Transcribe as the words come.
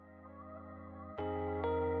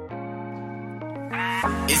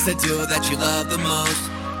It's the duo that you love the most,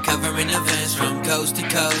 covering events from coast to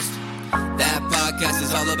coast. That podcast is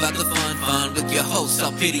all about the fun with your hosts,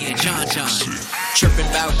 Pity and John. Chirping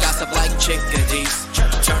about gossip like chickadees.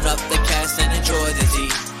 Turn up the cast and enjoy the tea.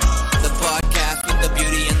 The podcast with the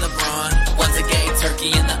beauty and the brawn. One's a gay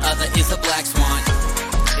turkey and the other is a black swan.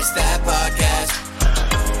 It's that podcast.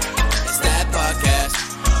 It's that podcast.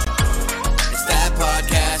 It's that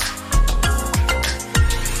podcast.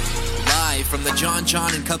 Live from the John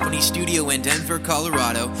and Company studio in Denver,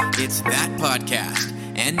 Colorado, it's That Podcast.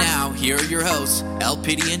 And now, here are your hosts, El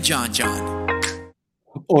Pity and John.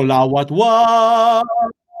 Hola, what?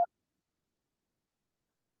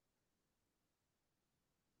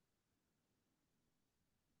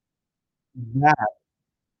 That.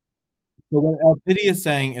 So what El Pity is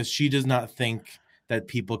saying is she does not think that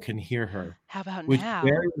people can hear her. How about which now?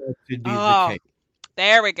 Very well could be the case.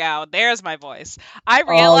 There we go. There's my voice. I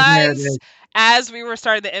there it realized is. as we were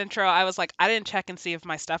starting the intro, I was like, I didn't check and see if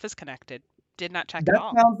my stuff is connected. Did not check at That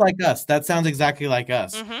all. sounds like us. That sounds exactly like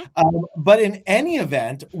us. Mhm. But in any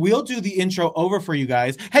event, we'll do the intro over for you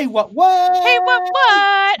guys. Hey, what? Hey,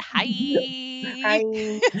 what? Hi. Hi.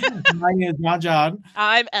 My name is John.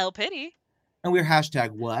 I'm El Pity. And we're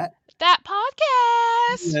hashtag what? That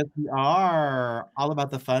podcast. Yes, we are. All about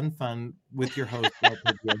the fun with your host, El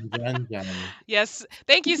Pity and John. Yes.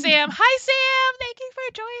 Thank you, Sam. Hi, Sam. Thank you for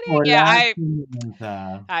joining. Hola, Yeah,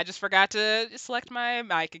 Samantha. I just forgot to select my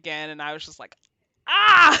mic again, and I was just like,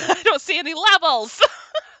 I don't see any levels.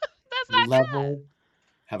 That's not good. Level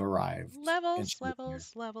have arrived. Levels.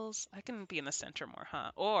 And I can be in the center more, huh?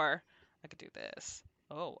 Or I could do this.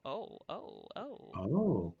 Oh.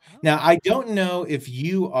 Oh. Now, I don't know if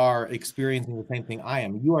you are experiencing the same thing I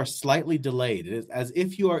am. You are slightly delayed. It is as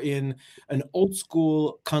if you are in an old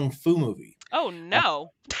school kung fu movie. Oh,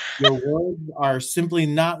 no. Your words are simply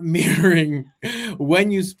not mirroring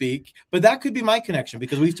when you speak, but that could be my connection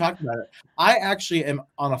because we've talked about it. I actually am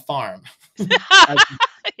on a farm.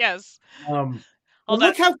 Yes. Well, Hold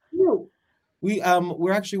look on. how cute.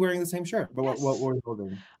 We're actually wearing the same shirt, but Yes. what were we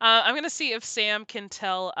holding? I'm going to see if Sam can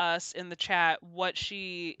tell us in the chat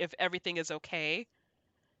if everything is okay.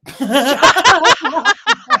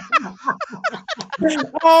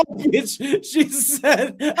 Oh, bitch, she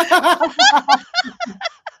said.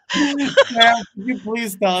 Sam, could you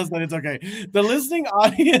please tell us that it's okay? The listening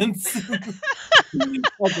audience.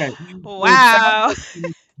 Okay. Wow.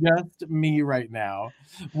 Just me right now.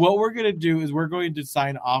 What we're going to do is we're going to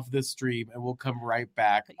sign off this stream and we'll come right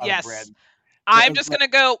back. Yes. Brand. I'm actually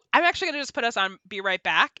going to just put us on Be Right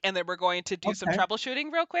Back, and then we're going to do some Okay.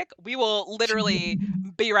 troubleshooting real quick. We will literally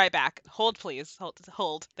be right back. Hold, please.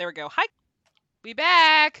 Hold. There we go. Hi. We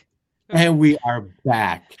back. And we are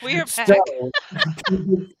back. We are back. So,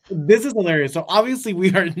 this is hilarious. So obviously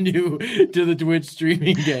we are new to the Twitch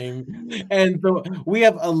streaming game. And so we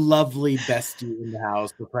have a lovely bestie in the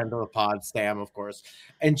house, the friend of the pod, Sam, of course.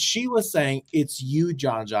 And she was saying, it's you,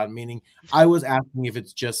 John, meaning I was asking if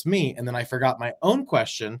it's just me. And then I forgot my own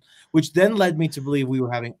question, which then led me to believe we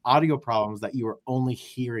were having audio problems, that you were only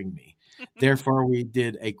hearing me. Therefore, we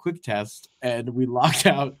did a quick test and we logged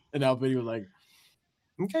out. And Albany was like,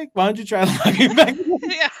 okay, why don't you try logging back?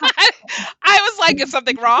 Yeah, I was like, is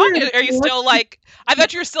something wrong? Are you still like, I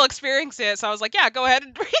thought you were still experiencing it. So I was like, yeah, go ahead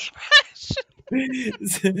and refresh.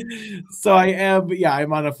 So I am,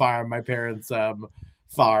 I'm on a farm, my parents'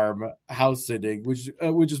 farm, house sitting, which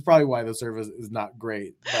is probably why the service is not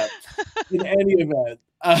great. But in any event,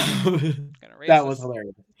 that was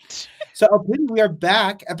hilarious. So we are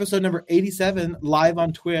back, episode number 87, live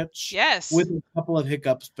on Twitch. Yes. With a couple of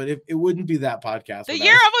hiccups, but it wouldn't be that podcast. The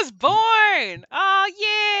year I was born. Oh,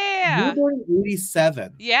 yeah. You were born in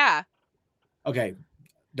 87. Yeah. Okay.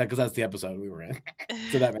 Because that's the episode we were in.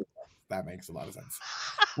 So that makes a lot of sense.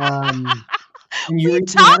 And we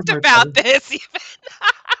talked about this even.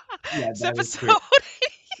 Yeah, this episode.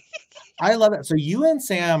 I love it. So you and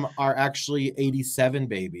Sam are actually 87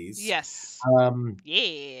 babies. Yes.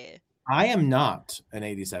 Yeah. I am not an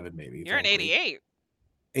 87 baby. You're frankly. An 88.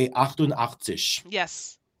 88.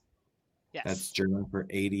 Yes. That's German for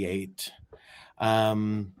 88.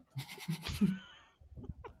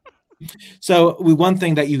 So one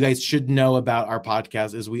thing that you guys should know about our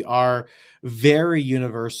podcast is we are very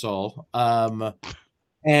universal.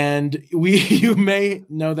 And you may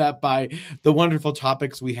know that by the wonderful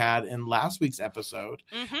topics we had in last week's episode,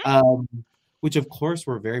 which of course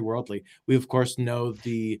were very worldly. We of course know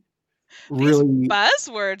the really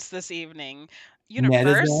buzzwords this evening.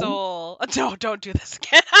 Universal. No, don't do this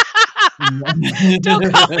again.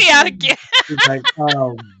 Don't call me out again. It's like,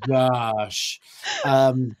 oh gosh.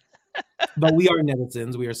 But we are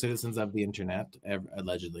netizens. We are citizens of the internet,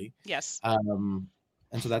 allegedly. Yes. And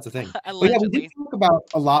so that's the thing. Allegedly. But yeah, we did talk about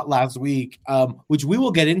a lot last week, which we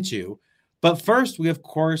will get into. But first, we of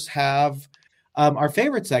course have our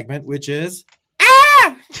favorite segment, which is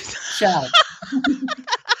shout.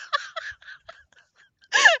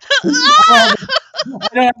 I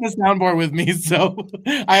don't have the soundboard with me, so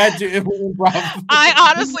I had to improv.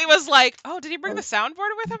 I honestly was like, "Oh, did he bring the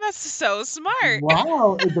soundboard with him? That's so smart."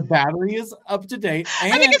 Wow, the battery is up to date.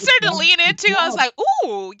 I think it started to lean into. I was like,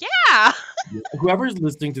 "Ooh, yeah." Whoever's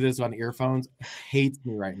listening to this on earphones hates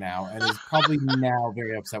me right now and is probably now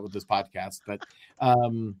very upset with this podcast. But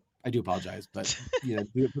I do apologize. But do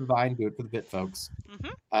it for the Vine, do it for the bit, folks.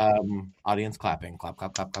 Mm-hmm. Audience clapping, clap,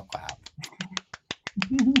 clap, clap, clap, clap.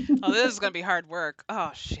 Oh, this is gonna be hard work.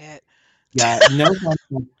 Oh shit. Yeah, no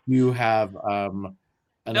concept you have an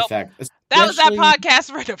effect. That was that podcast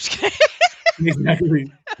right up. Exactly.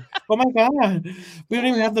 Oh my god. We don't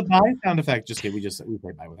even have the bye sound effect. Just kidding. We say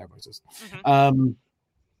bye with our voices. Mm-hmm.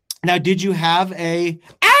 Now, did you have a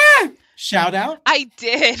shout out? I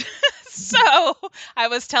did. So I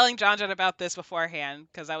was telling John about this beforehand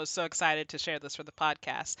because I was so excited to share this for the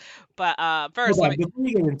podcast. But first, before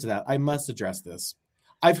we get into that, I must address this.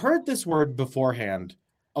 I've heard this word beforehand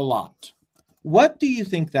a lot. What do you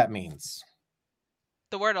think that means?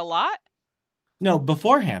 The word a lot? No,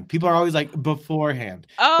 beforehand. People are always like beforehand.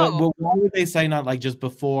 Oh. But why would they say not like just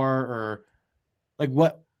before or like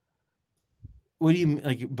what? What do you mean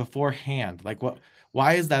like beforehand? Like what?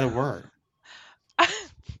 Why is that a word?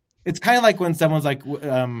 It's kind of like when someone's like, I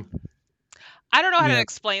don't know how to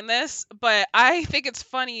explain this, but I think it's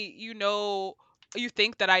funny. You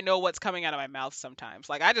think that I know what's coming out of my mouth sometimes.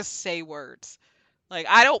 Like I just say words. Like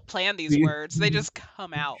I don't plan these words; they just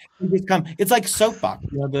come out. It's like soapbox.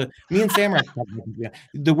 Me and Sam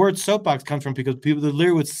the word soapbox comes from because people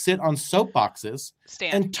literally would sit on soapboxes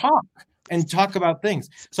and talk about things.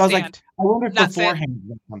 So I was like, I wonder if beforehand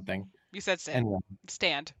was something. You said stand. Anyway.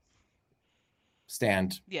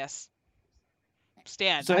 Stand. Yes.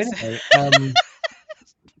 Stand. So anyway, I'm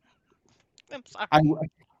sorry.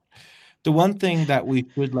 The one thing that we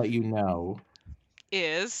should let you know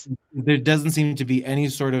is there doesn't seem to be any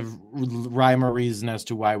sort of rhyme or reason as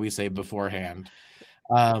to why we say beforehand.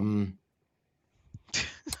 Oh,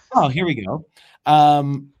 here we go.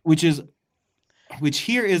 Which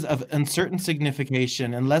here is of uncertain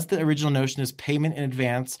signification unless the original notion is payment in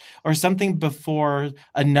advance or something before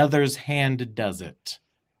another's hand does it.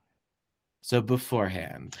 So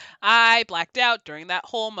beforehand. I blacked out during that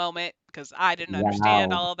whole moment because I didn't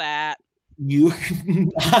understand all of that.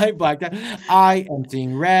 I blacked out. I am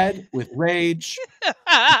seeing red with rage.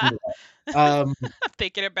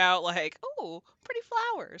 Thinking about like, oh, pretty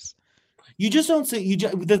flowers. You just don't say.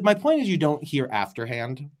 My point is, you don't hear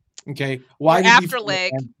afterhand. Okay, why? Or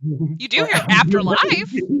afterleg. You do hear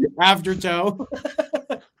afterlife. Aftertoe.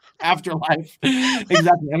 Afterlife.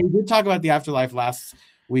 Exactly. And we did talk about the afterlife last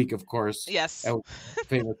week, of course. Yes.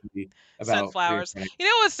 Famously about sunflowers. You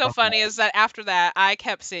know what's so funny is that after that, I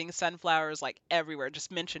kept seeing sunflowers like everywhere,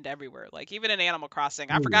 just mentioned everywhere. Like even in Animal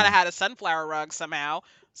Crossing, I forgot I had a sunflower rug somehow.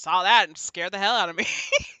 Saw that and scared the hell out of me.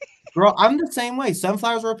 Girl, I'm the same way.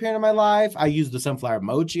 Sunflowers were appearing in my life. I used the sunflower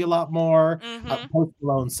emoji a lot more. Post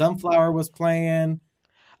Malone Sunflower was playing.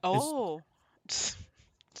 Oh,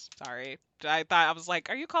 sorry. I was like,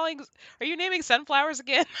 are you naming sunflowers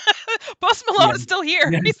again? Post Malone is still here.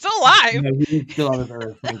 He's still alive. No, he's still on this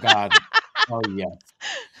earth. Thank God. Oh, yes.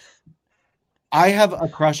 I have a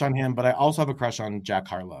crush on him, but I also have a crush on Jack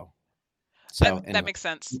Harlow. So that makes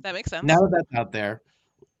sense. That makes sense. Now that that's out there,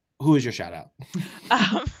 who is your shout out?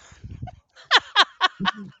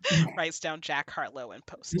 Writes down Jack Harlow and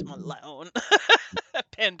Post Malone.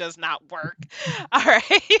 Pen does not work. All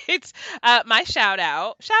right. My shout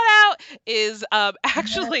out is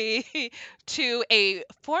actually to a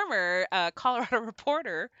former Colorado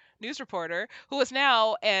news reporter who is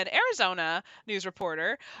now an Arizona news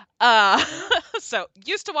reporter. So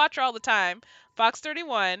used to watch her all the time, Fox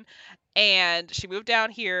 31, and she moved down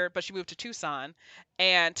here, but she moved to Tucson.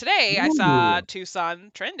 And today I saw Tucson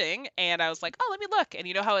trending, and I was like, oh, let me look. And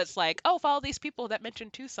you know how it's like, oh, follow these people that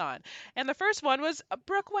mentioned Tucson. And the first one was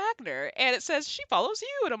Brooke Wagner, and it says she follows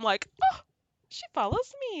you. And I'm like, oh, she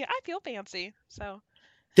follows me. I feel fancy. So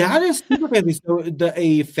that is super fancy. So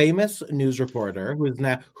a famous news reporter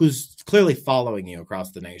who's clearly following you across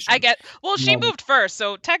the nation. She moved first,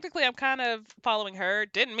 so technically I'm kind of following her.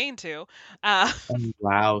 Didn't mean to.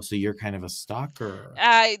 Wow, so you're kind of a stalker.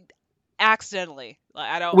 Accidentally.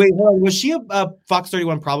 I don't. Wait, hold on. Was she a Fox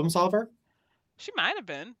 31 problem solver? She might have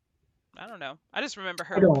been. I don't know. I just remember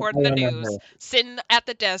her I don't reporting the remember. news, sitting at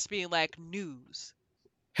the desk being like, news.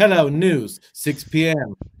 Hello, news, 6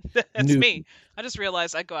 p.m. That's News. me. I just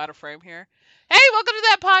realized I go out of frame here. Hey, welcome to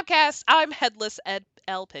that podcast. I'm Headless Ed.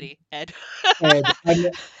 Pity. Ed. Ed.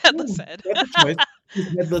 Headless Ed. That's a choice.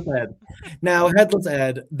 Headless Ed. Now, Headless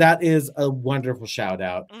Ed, that is a wonderful shout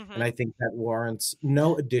out. And I think that warrants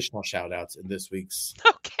no additional shout outs in this week's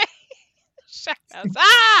Okay. Shout outs.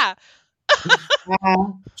 Ah!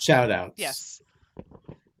 shout outs. Yes.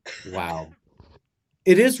 Wow.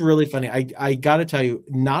 It is really funny. I got to tell you,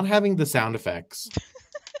 not having the sound effects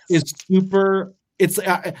is super. It's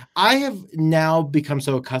I have now become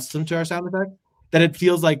so accustomed to our sound effect that it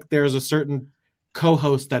feels like there's a certain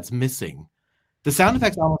co-host that's missing. The sound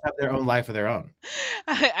effects almost have their own life of their own.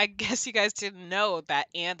 I guess you guys didn't know that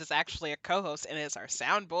And is actually a co-host and is our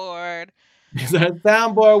soundboard. Is that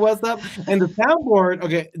soundboard? What's up? And the soundboard,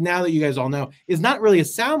 okay, now that you guys all know, is not really a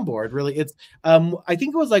soundboard. Really, it's I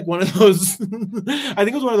think it was like one of those. I think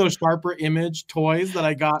it was one of those Sharper Image toys that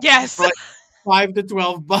I got. Yes. For like $5 to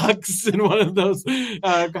 $12 in one of those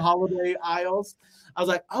holiday aisles. I was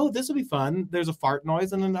like, oh, this will be fun. There's a fart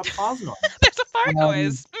noise and an applause noise. There's a fart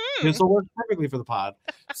noise. This will work perfectly for the pod.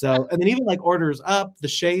 So, and then even like orders up, the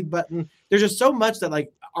shade button. There's just so much that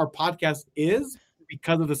like our podcast is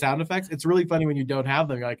because of the sound effects. It's really funny when you don't have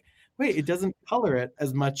them. You're like, wait, it doesn't color it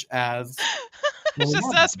as much as. It's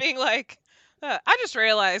just us being like, I just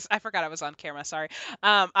realized I forgot I was on camera. Sorry.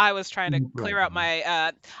 I was trying to clear out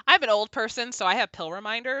my. I'm an old person, so I have pill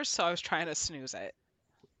reminders. So I was trying to snooze it.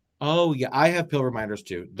 Oh yeah, I have pill reminders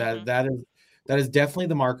too. That is definitely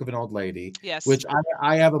the mark of an old lady. Yes. Which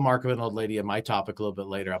I have a mark of an old lady in my topic a little bit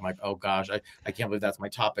later. I'm like, oh gosh, I can't believe that's my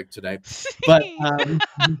topic today. But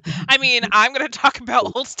I mean, I'm going to talk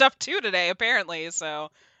about old stuff too today, apparently. So.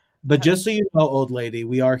 But just so you know, old lady,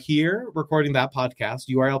 we are here recording that podcast.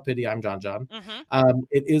 URL Pity. I'm John.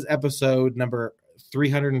 It is episode number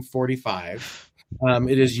 345.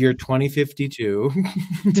 It is year 2052.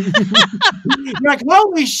 You're like,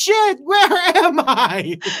 holy shit, where am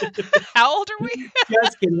I? How old are we?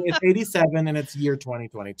 Just kidding. It's 87 and it's year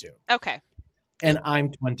 2022. Okay. And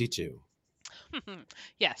I'm 22.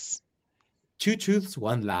 Yes. Two truths,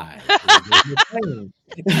 one lie.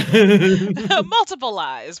 Multiple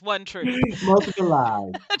lies, one truth. Multiple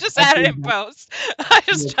lies. Just add it in post.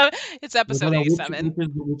 It's episode 87.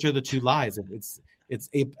 Which are the two lies? It's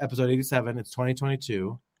episode 87. It's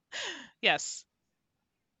 2022. Yes.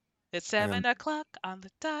 It's 7 o'clock on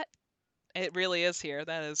the dot. It really is here.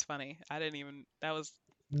 That is funny. That was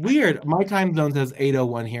weird. My time zone says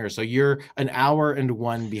 8:01 here, so you're an hour and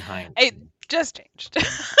 1 behind. It just changed.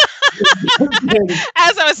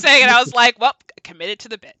 As I was saying it, I was like, well, committed to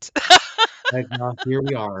the bit. Right now, here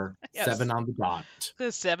we are, Yes. 7 on the dot.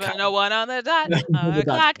 7:01 on the dot. The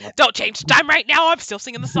Clock. dot. Don't change the time right now. I'm still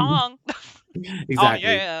singing the song. Exactly. Oh,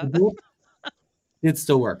 yeah. It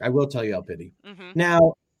still work. I will tell you, El Pity. Mm-hmm.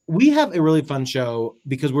 Now, we have a really fun show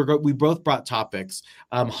because we both brought topics,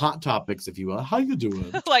 hot topics, if you will. How you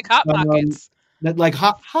doing? Like Hot Pockets. Like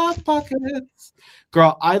hot pockets.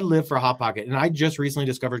 Girl, I live for Hot Pocket, and I just recently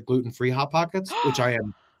discovered gluten-free Hot Pockets, which I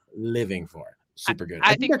am living for. Super good.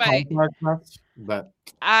 I think but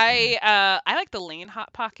I like the lean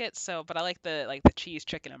Hot Pockets, but I like the cheese,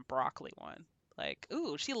 chicken, and broccoli one. Like,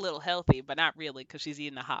 ooh, she's a little healthy, but not really because she's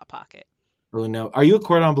eating a Hot Pocket. Oh no, are you a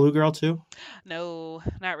cordon bleu girl too? No,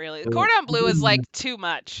 not really. Cordon bleu is like too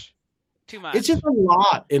much. Too much. It's just a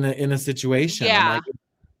lot in a situation. Yeah. I'm like,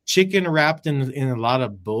 chicken wrapped in a lot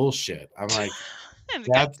of bullshit. I'm like, and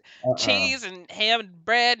that's cheese and ham and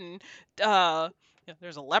bread and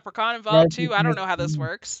there's a leprechaun involved too. I don't know how this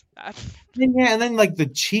works. Yeah, and then like the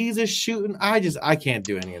cheese is shooting. I can't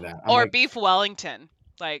do any of that. Or like, beef Wellington,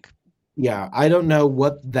 like. Yeah, I don't know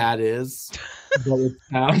what that is, but it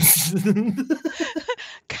sounds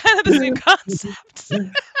kind of the same concept.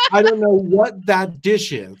 I don't know what that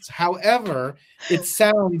dish is. However, it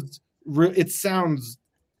sounds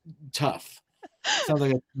tough. It sounds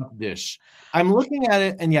like a tough dish. I'm looking at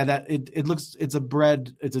it, and yeah, that it looks. It's a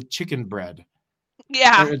bread. It's a chicken bread.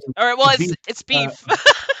 Yeah, it's beef.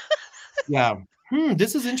 Yeah.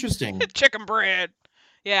 This is interesting. Chicken bread.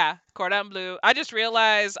 Yeah, cordon bleu. I just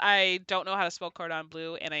realized I don't know how to spell cordon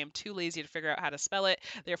bleu, and I am too lazy to figure out how to spell it.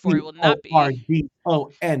 Therefore, it will not be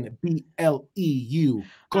CORDONBLEU.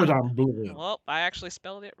 Cordon bleu. Well, I actually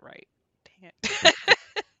spelled it right. Dang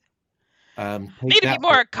it. Need to be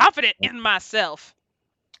more confident in myself.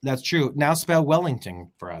 That's true. Now spell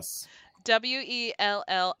Wellington for us.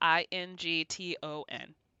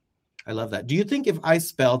 WELLINGTON. I love that. Do you think if I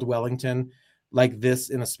spelled Wellington like this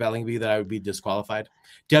in a spelling bee that I would be disqualified.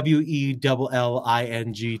 WELLINGTON.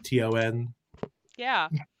 Yeah.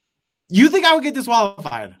 You think I would get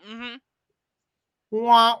disqualified? Mm-hmm.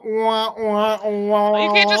 Wah, wah, wah, wah.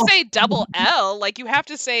 You can't just say double L. Like, you have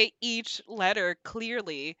to say each letter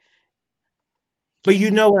clearly. But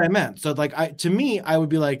you know what I meant. So like to me, I would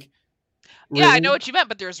be like, Yeah, I really? know what you meant,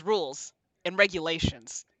 but there's rules and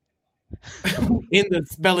regulations. In the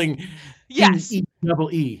spelling. Yes.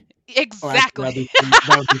 double E. Exactly.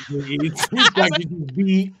 That would be 3 E's. Like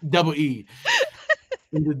B double E.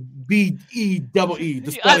 In the B E double E.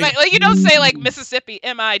 The spelling. Like, you don't say like Mississippi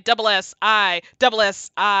MISSI double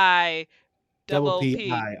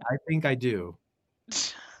P. I think I do.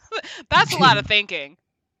 That's a lot of thinking.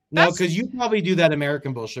 No, because you probably do that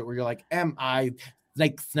American bullshit where you're like M-I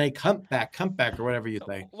snake humpback or whatever you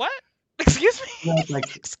say. What? Excuse me? You know,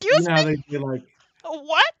 like, Excuse me? They say like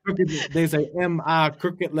what? They say M-I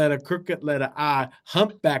crooked letter I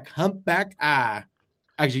humpback I.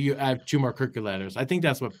 Actually, I have 2 more crooked letters. I think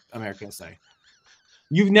that's what Americans say.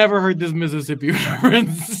 You've never heard this Mississippi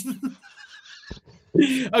reference.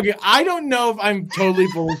 Okay, I don't know if I'm totally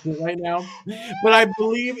full of shit right now, but I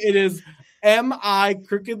believe it is M-I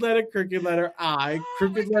crooked letter I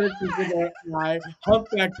crooked letter I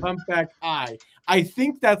humpback I. I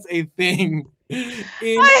think that's a thing in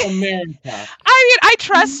America. I mean, I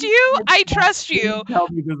trust you. I trust you. Tell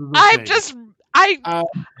me this is a I'm thing. just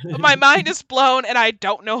my mind is blown and I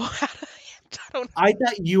don't know how to. I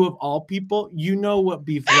thought you of all people, you know what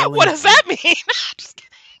beef yelling. What does that mean? Just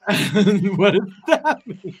kidding. What does that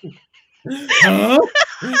mean? Huh?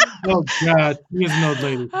 Oh God, he is an old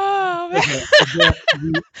lady. Oh, man.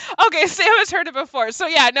 Okay, Sam has heard it before. So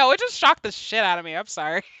yeah, no, it just shocked the shit out of me. I'm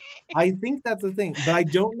sorry. I think that's the thing, but I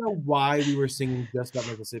don't know why we were singing just about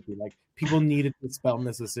Mississippi. Like people needed to spell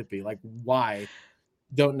Mississippi. Like why?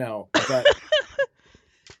 Don't know. But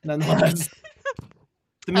nonetheless,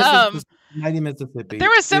 the mighty Mississippi. There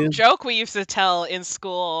was some joke we used to tell in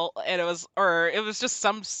school, and it was just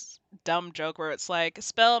some dumb joke where it's like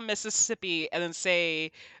spell Mississippi and then say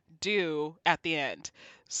do at the end.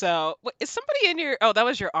 So is somebody in your? Oh, that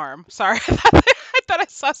was your arm. Sorry, I thought I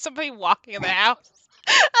saw somebody walking in the house.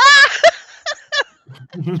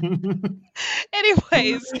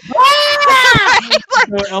 Anyways,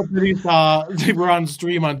 LPD saw we're on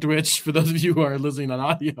stream on Twitch for those of you who are listening on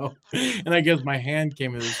audio, and I guess my hand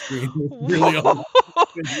came to the screen. Really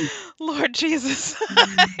Lord Jesus.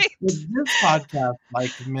 This podcast, like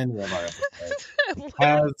many of our episodes,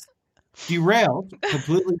 has derailed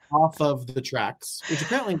completely off of the tracks, which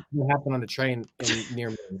apparently happened on a train near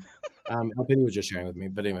me. LPD was just sharing with me,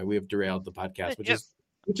 but anyway, we have derailed the podcast, which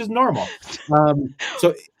is normal.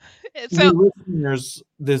 So listeners,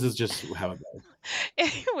 this is just how it goes.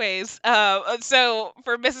 Anyways, so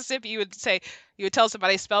for Mississippi, you would tell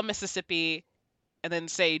somebody spell Mississippi, and then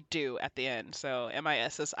say do at the end. So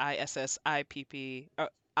MISSISSIPP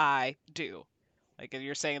I do, like if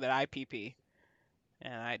you're saying that IPP,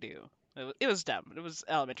 and I do. It was dumb. It was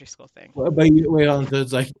an elementary school thing. But wait on. So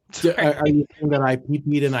it's like, are you saying that I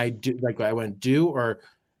PP'd and I do, like I went do, or?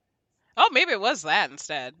 Oh, maybe it was that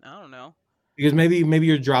instead. I don't know. Because maybe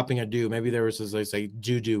you're dropping a do. Maybe there was this like say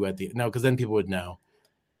do at the no, because then people would know.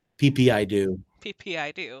 PP I do. PP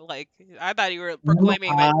I do. Like I thought you were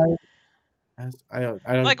proclaiming that. I don't.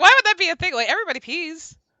 Like why would that be a thing? Like everybody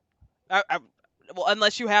pees. Well,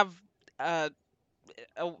 unless you have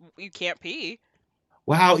you can't pee.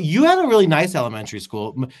 Wow, you had a really nice elementary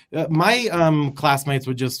school. My classmates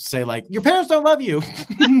would just say like, "Your parents don't love you."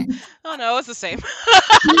 Oh no, it's the same.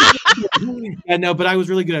 Yeah, no, but I was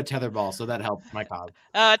really good at tetherball, so that helped my cause.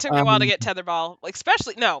 It took me a while to get tetherball, like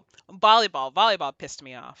especially volleyball. Volleyball pissed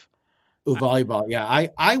me off. Ooh, volleyball, yeah.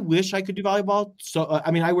 I wish I could do volleyball. So I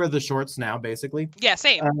mean, I wear the shorts now, basically. Yeah,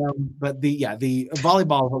 same. But the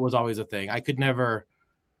volleyball was always a thing. I could never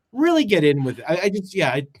really get in with it. I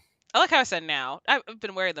like how I said now. I've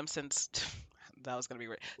been wearing them since that was gonna be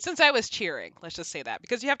weird. Since I was cheering, let's just say that,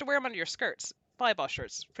 because you have to wear them under your skirts. Volleyball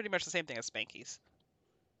shirts, pretty much the same thing as Spankies.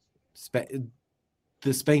 The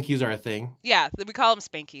Spankies are a thing. Yeah, we call them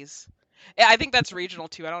Spankies. Yeah, I think that's regional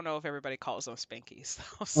too. I don't know if everybody calls them Spankies.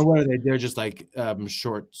 Or what are they? They're just like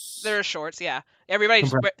shorts. They're shorts, yeah. Everybody,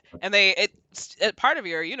 and it's part of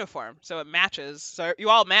your uniform, so it matches. So you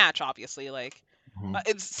all match, obviously. Like,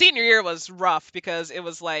 senior year was rough because it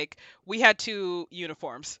was like we had 2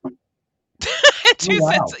 uniforms. And 2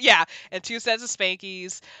 sets, yeah, and 2 sets of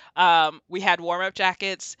Spankies. We had warm-up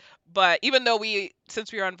jackets, but even though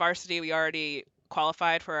since we were on varsity, we already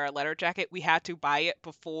qualified for our letter jacket. We had to buy it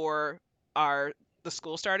before the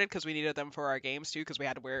school started because we needed them for our games too, because we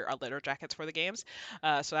had to wear our letter jackets for the games.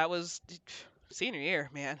 So that was senior year,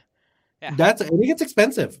 man. Yeah. I think it's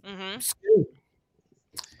expensive. Mm-hmm.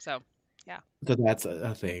 So that's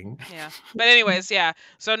a thing. Yeah. But anyways, yeah.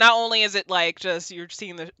 So not only is it like just you're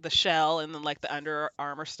seeing the shell and then like the Under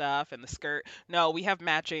Armour stuff and the skirt. No, we have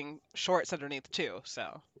matching shorts underneath too.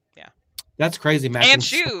 So yeah. That's crazy, matching And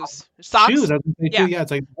shoes, socks. Shoes, I was gonna say Yeah. too. Yeah,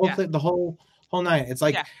 it's like the whole night. It's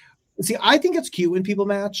like, Yeah. see, I think it's cute when people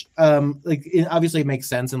match. Like obviously it makes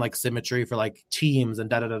sense in like symmetry for like teams and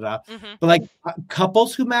da da da da. Mm-hmm. But like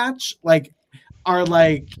couples who match like are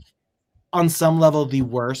like on some level the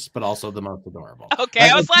worst, but also the most adorable. Okay,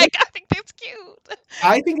 I was like, I think that's cute.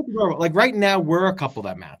 I think it's adorable. Like right now, we're a couple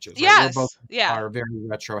that matches. Right? Yes. We're both Yeah. are very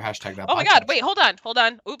retro hashtag that. Oh my God! Wait, hold on.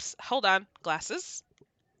 Oops, hold on. Glasses.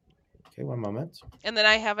 Okay, one moment. And then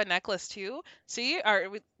I have a necklace too. See,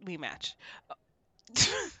 we match.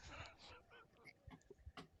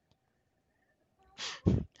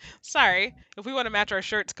 Sorry. If we want to match our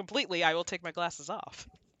shirts completely, I will take my glasses off.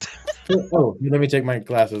 Oh, let me take my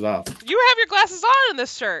glasses off. You have your glasses on in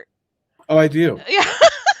this shirt. Oh, I do. Yeah.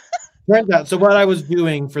 Turns out. So what I was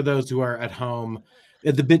doing for those who are at home,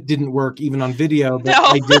 the bit didn't work even on video, but No.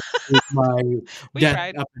 I did move my We desk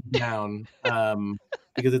tried. up and down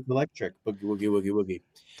because it's electric. Boogie, woogie, woogie, woogie.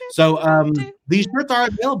 So these shirts are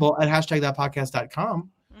available at hashtag.podcast.com,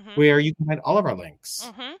 where you can find all of our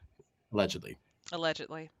links, allegedly.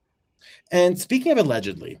 And speaking of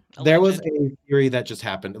allegedly, there was a theory that just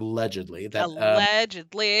happened, allegedly, that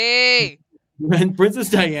when Princess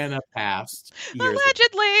Diana passed years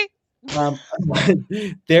ago,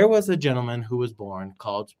 there was a gentleman who was born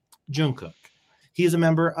called Jungkook. He is a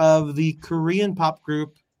member of the Korean pop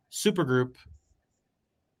group, supergroup,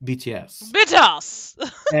 BTS.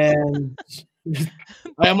 And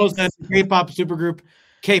I almost said K-pop supergroup,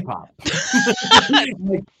 K-pop.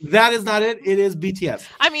 Like, that is not it. It is BTS.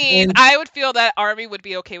 I mean, I would feel that ARMY would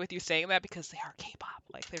be okay with you saying that because they are K-pop.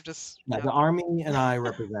 Like they're just The ARMY and I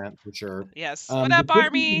represent for sure. Yes. What up, the Christians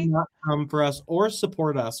ARMY? did not come for us or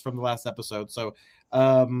support us from the last episode. So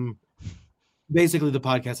basically the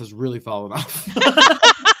podcast has really fallen off.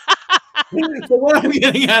 So what I'm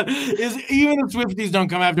getting at is even if Swifties don't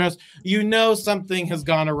come after us, you know something has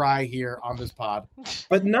gone awry here on this pod.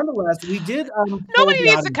 But nonetheless, we did Nobody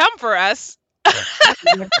needs to come for us.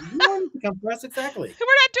 come for us, exactly. We're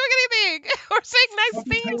not doing anything. We're saying nice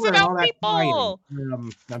things about people.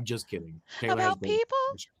 I'm just kidding. About people?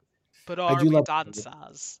 But I do ARMY love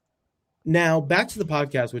dancers. Now back to the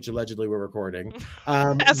podcast, which allegedly we're recording.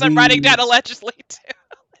 As I'm writing down allegedly too.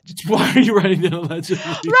 Why are you writing down allegedly?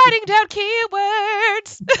 Writing down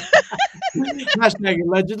keywords. Hashtag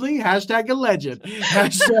allegedly. Hashtag alleged.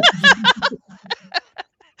 Hashtag...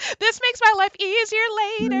 This makes my life easier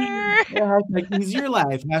later. Hashtag easier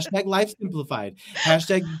life. Hashtag life simplified.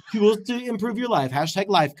 Hashtag tools to improve your life. Hashtag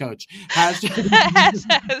life coach.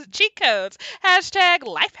 Hashtag cheat codes. Hashtag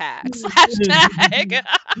life hacks. Hashtag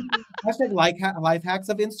life hacks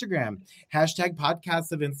of Instagram. Hashtag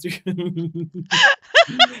podcasts of Instagram.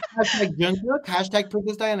 Hashtag Jungkook. Hashtag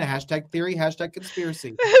Princess Diana. Hashtag theory. Hashtag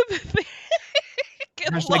conspiracy.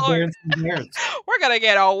 Lord. We're gonna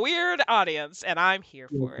get a weird audience, and I'm here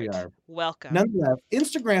for it. Welcome. Nonetheless,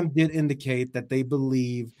 Instagram did indicate that they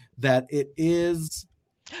believe that it is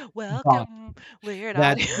welcome weird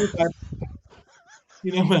audience.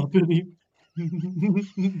 You know, Melanie.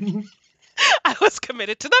 I was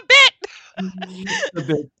committed to the bit. The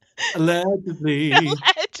bit. Allegedly.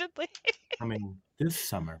 Coming this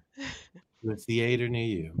summer to a theater near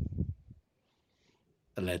you.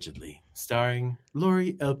 Allegedly, starring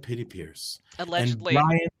Lori L. Pitty Pierce. Allegedly. And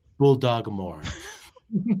Brian Bulldog Moore.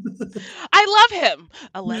 I love him.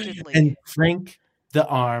 Allegedly. And Frank the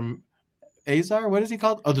Arm Azar? What is he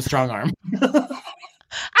called? Oh, the Strong Arm.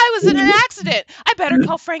 I was in an accident. I better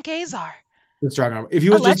call Frank Azar. The Strong Arm. If he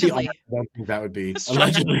was allegedly. just the arm, I don't think that would be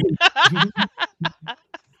allegedly.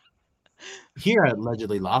 Here at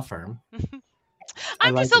Allegedly Law Firm.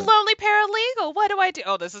 I'm just a lonely paralegal. What do I do?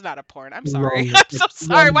 Oh, this is not a porn. I'm sorry. I'm so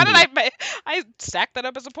sorry. Why did I stack that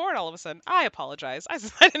up as a porn all of a sudden? I apologize. I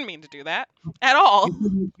didn't mean to do that at all.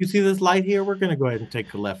 You see this light here? We're going to go ahead and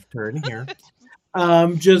take a left turn here.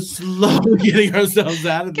 Just slowly getting ourselves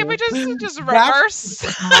out of Can there. we just reverse?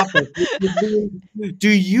 Do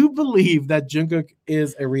you believe that Jungkook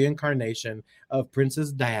is a reincarnation of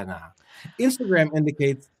Princess Diana? Instagram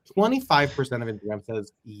indicates 25% of Instagram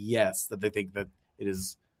says yes, that they think that it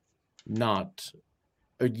is not.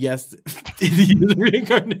 Or yes, it is a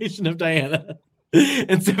reincarnation of Diana.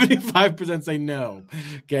 And 75% say no.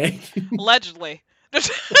 Okay. Allegedly.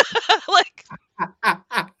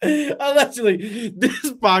 Allegedly,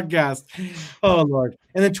 this podcast. Oh Lord.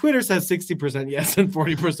 And then Twitter says 60% yes and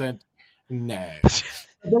 40% No.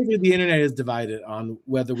 Basically, the internet is divided on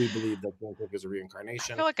whether we believe that Jungkook is a I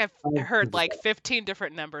reincarnation. feel like I've I heard think like it's- 15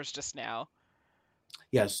 different numbers just now.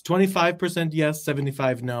 Yes, 25% yes,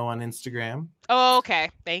 75 no on Instagram. Oh, okay.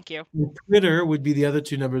 Thank you. And Twitter would be the other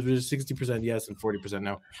two numbers, which is 60% yes and 40%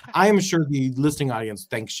 no. I am sure the listening audience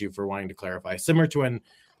thanks you for wanting to clarify. Similar to when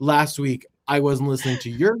last week I wasn't listening to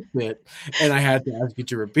your bit and I had to ask you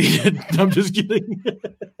to repeat it. I'm just kidding.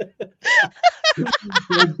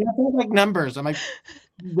 Like, that's all like numbers. I'm like,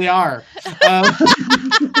 they are.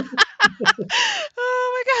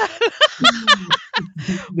 Oh my god.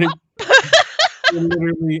 They- they're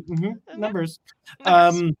literally numbers.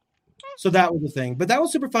 So that was the thing, but that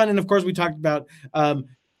was super fun. And of course, we talked about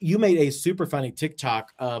you made a super funny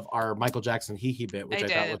TikTok of our Michael Jackson hee hee bit, which I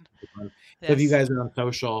thought was did. super fun. So if you guys are on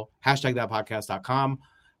social, #thatpodcast.com,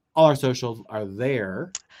 all our socials are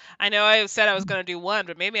there. I know I said I was going to do one,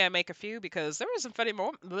 but maybe I make a few because there were some funny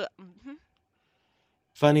moments.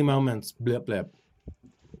 Funny moments, blip blip.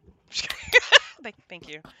 Thank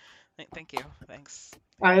you. Thank you. Thanks.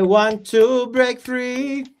 I want to break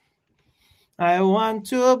free. I want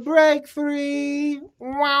to break free.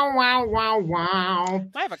 Wow, wow, wow, wow.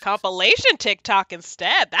 I have a compilation TikTok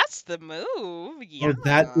instead. That's the move. Oh,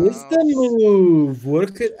 that is the move.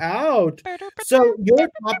 Work it out. So your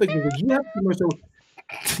topic is you have some more. So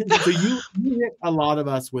you hit a lot of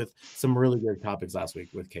us with some really good topics last week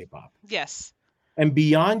with K-pop. Yes. And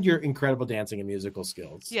beyond your incredible dancing and musical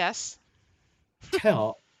skills, Yes.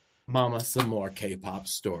 tell Mama some more K-pop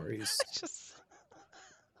stories. Just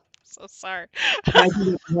so sorry. I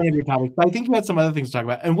think that's one of your topics, but I think you had some other things to talk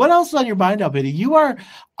about. And what else is on your mind, Alpity? You are,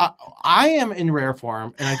 I am in rare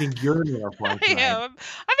form, and I think you're in rare form. I tonight. am.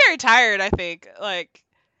 I'm very tired. I think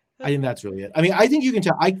I think that's really it. I mean, I think you can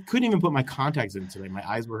tell. I couldn't even put my contacts in today. My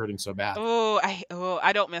eyes were hurting so bad.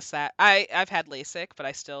 I don't miss that. I've had LASIK, but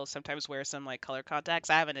I still sometimes wear some like color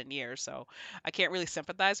contacts. I haven't in years, so I can't really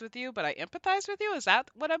sympathize with you, but I empathize with you. Is that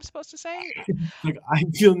what I'm supposed to say? Like, I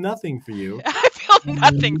feel nothing for you. I feel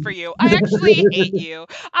nothing for you. I actually hate you.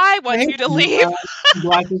 I want you to leave.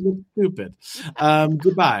 Glasses look stupid.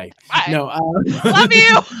 Goodbye. I No, love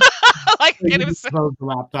you. Like you it just was. close the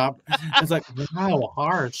laptop. It's like, wow,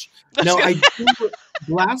 harsh. No, I do,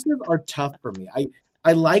 glasses are tough for me.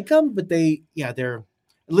 I like them, but they're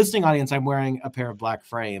listening audience. I'm wearing a pair of black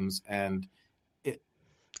frames, and I it's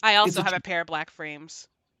also a have a pair of black frames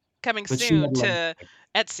coming but she soon had to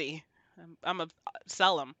Etsy. I'm gonna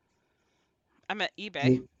sell them. I'm at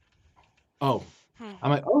eBay. oh,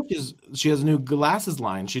 I'm like, oh, she has a new glasses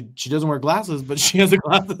line. She doesn't wear glasses, but she has a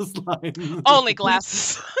glasses line. Only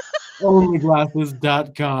glasses.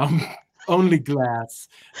 Onlyglasses.com.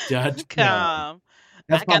 Onlyglass.com. Come.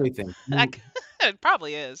 That's I got- probably a thing. It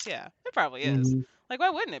probably is. Yeah, it probably is. Mhm. Like, why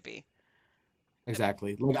wouldn't it be?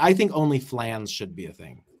 Exactly. Like, I think only flans should be a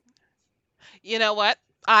thing. You know what?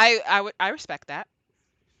 I respect that.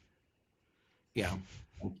 Yeah.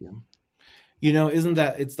 Thank you. You know, isn't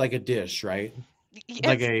that it's like a dish, right? It's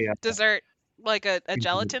Like a dessert, like a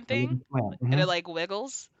gelatin thing, and it like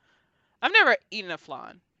wiggles. I've never eaten a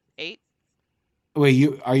flan.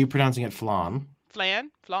 Wait, are you pronouncing it flan? Flan?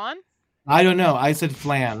 I don't know. I said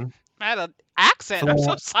flan. I had an accent. I'm so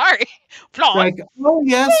Flan. sorry. Flan. Like, oh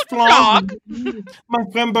yes, flan. Dog. My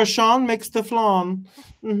friend Bershon makes the flan.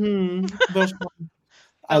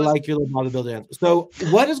 I like your little bodybuilder answer. So,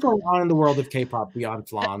 what is going on in the world of K-pop beyond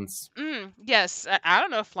flans? Yes, I don't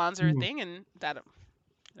know if flans are a thing, and that,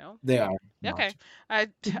 They are. Okay. I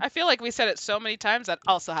feel like we said it so many times that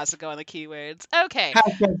also has to go in the keywords. Okay.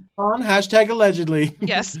 Hashtag flan, hashtag allegedly.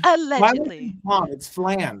 Yes, Why would allegedly. it be flan? It's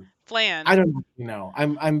flan. Flan. I don't know.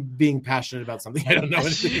 I'm being passionate about something I don't know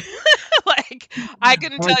what it is. Like, I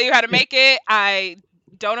couldn't tell you how to make it. I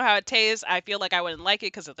don't know how it tastes. I feel like I wouldn't like it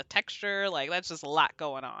because of the texture. Like, that's just a lot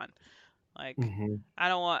going on. Like, I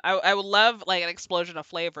don't want. I would love like an explosion of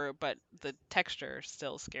flavor, but the texture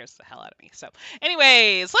still scares the hell out of me. So,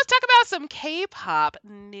 anyways, let's talk about some K-pop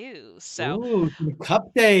news. So, Ooh, some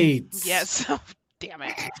cup dates. yes, damn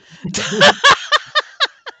it.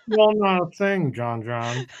 Well, not a thing, John.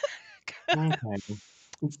 Okay.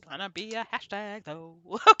 It's gonna be a hashtag though.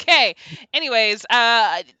 Okay. Anyways,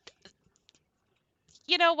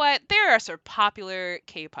 you know what? There are some popular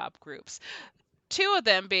K-pop groups. Two of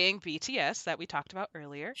them being BTS that we talked about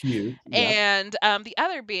earlier, Cute. Yeah. and the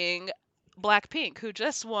other being Blackpink, who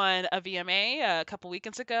just won a VMA a couple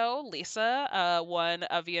weekends ago. Lisa won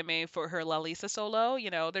a VMA for her La Lisa solo. You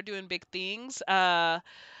know, they're doing big things. I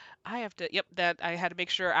had to make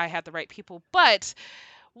sure I had the right people. But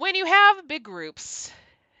when you have big groups,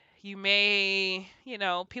 you may,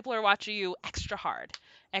 people are watching you extra hard.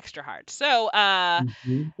 extra hard. So And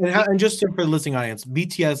just for the listening audience,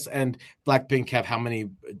 BTS and Blackpink have how many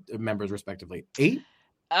members respectively? 8?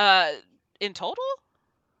 in total,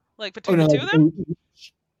 like Oh between no, the two of them.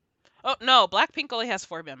 each. Oh no, Blackpink only has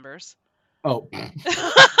 4 members. Oh,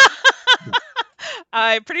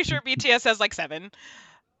 I'm pretty sure BTS has like 7.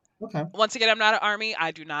 okay. Once again, I'm not an ARMY.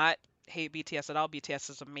 I do not hate BTS at all. BTS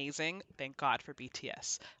is amazing. Thank God for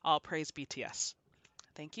BTS. All praise BTS.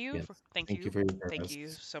 Thank you. Yes. Thank Thank you. you for your Thank you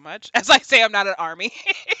service. so much. As I say, I'm not an ARMY.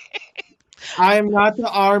 I'm not the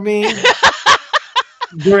army.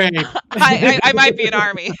 Great. I might be an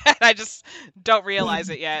ARMY. I just don't realize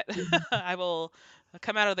it yet. I will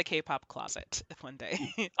come out of the K-pop closet one day.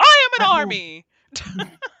 I am an ARMY.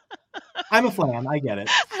 I'm a flan. I get it.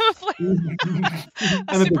 I'm a flan.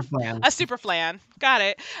 I'm a big flan. A super flan. Got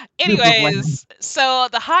it. Super flan. Anyways, so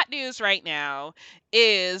the hot news right now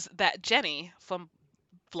is that Jenny from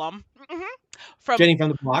Jenny from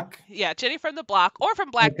the block. yeah, Jenny from the block or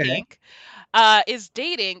from Blackpink is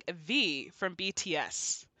dating V from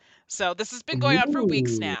BTS. So this has been going on for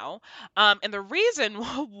weeks Ooh. now. And the reason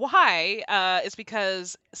why is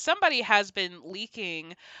because somebody has been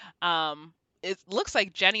leaking it looks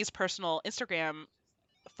like Jenny's personal Instagram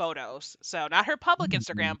photos. So not her public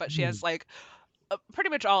Instagram, but she has like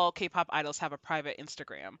pretty much all K-pop idols have a private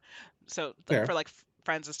Instagram. So Fair. for like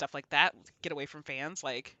friends and stuff like that, get away from fans.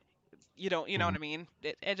 Like you know what I mean?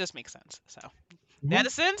 It just makes sense. So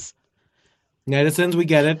netizens, Netizens, we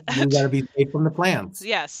get it. We gotta be safe from the plans.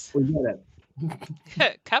 yes. We get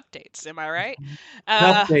it. Cup dates, am I right?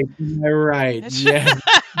 Update, am I right? Yeah.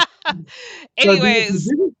 Anyways,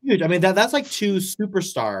 this is huge. I mean, that's like 2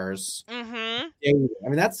 superstars. mm-hmm. dating. I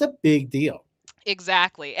mean, that's a big deal.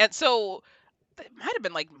 Exactly. And so it might have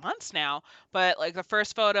been like months now, but like the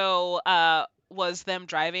first photo was them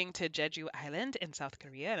driving to Jeju Island in South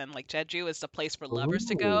Korea, and like Jeju is the place for lovers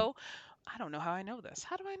to Ooh. go. I don't know how I know this.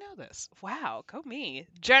 How do I know this? Wow, go me.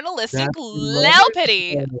 Journalistic That's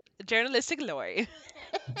loupity. Journalistic glory.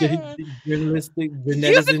 Journalistic, the Using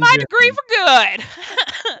netizen my journey. degree for good.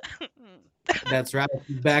 That's right.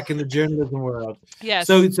 Back in the journalism world. Yes.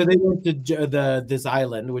 So they went to this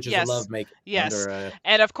island, which is Yes. a lovemaking. Yes. Or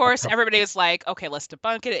And of course, everybody is like, okay, let's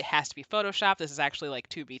debunk it. It has to be Photoshop. This is actually like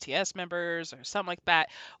 2 BTS members or something like that.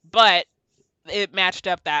 But it matched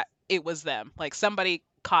up that it was them. Like somebody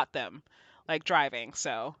caught them like driving.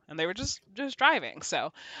 So, and they were just driving.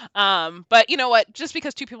 So, but you know what? Just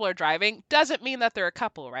because 2 people are driving doesn't mean that they're a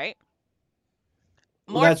couple, right?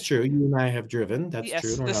 well, that's true. You and I have driven. That's yes,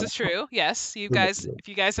 true. this is true. Yes, you We're not guys, true. if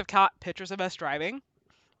you guys have caught pictures of us driving,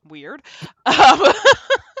 weird.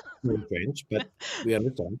 Very strange, but we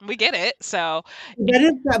understand. We get it. So, That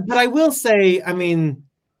is that, but I will say, I mean,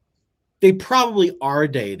 they probably are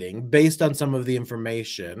dating based on some of the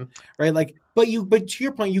information, right? Like, but to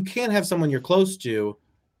your point, you can't have someone you're close to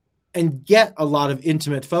and get a lot of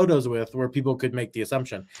intimate photos with where people could make the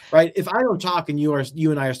assumption, right? If I don't talk and you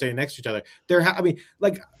and I are standing next to each other, I mean,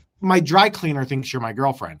 like my dry cleaner thinks you're my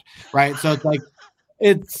girlfriend, right? So it's like,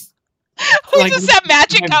 it's we like- just have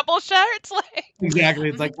matching couple shirts. Like, exactly.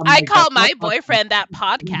 It's like I call that's my not- boyfriend that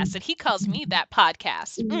podcast, and he calls me that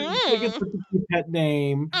podcast. Like, it's such a cute pet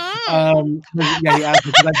name. Mm. Yeah, he asked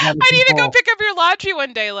me, 'cause I've had I need to go people- pick up your laundry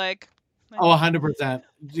one day. Like, Oh, 100%.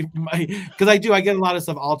 Because I get a lot of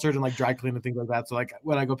stuff altered and like dry clean and things like that. So like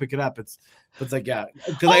when I go pick it up, it's like yeah.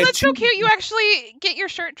 oh, that's so cute. You actually get your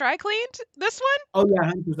shirt dry cleaned. This one? Oh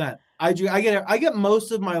yeah, 100%. I do. I get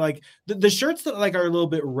most of my like the shirts that like are a little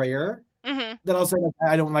bit rare Mm-hmm. that I'll say like,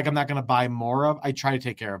 I don't like. I'm not gonna buy more of. I try to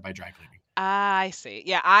take care of by dry cleaning. I see.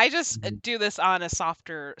 Yeah, I just Mhm. do this on a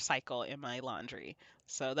softer cycle in my laundry.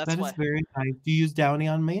 So that's That is what. very nice. Do you use Downy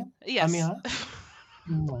on me? Yes. huh?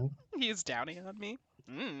 Mm. Use Downy on me.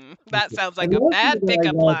 That you. sounds like And a the other bad thing that I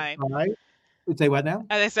pickup wanna line. try- Say what now?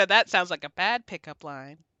 As I said, that sounds like a bad pickup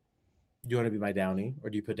line. Do you want to be my Downy, or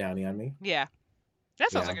do you put Downy on me? Yeah.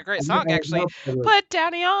 That sounds Yeah. like a great I song, think I actually. love- Put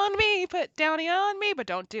Downy on me, but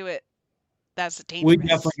don't do it. That's dangerous. We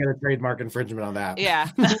definitely get a trademark infringement on that. Yeah.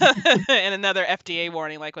 And another FDA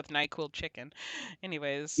warning, like with NyQuil chicken.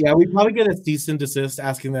 Anyways. Yeah, we probably get a cease and desist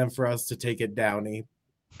asking them for us to take it Downy.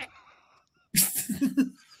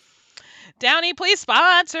 Downy, please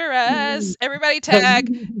sponsor us. Everybody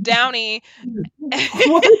tag Downy.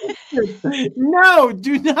 What is this? No,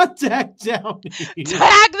 do not tag Downy.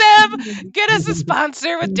 Tag them. Get us a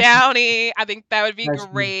sponsor with Downy. I think that would be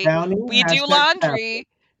Hashtag great. Downy, We do hashtag laundry.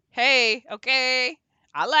 Hey, okay.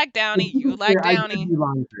 I like Downy. Downy. You like I Downy. do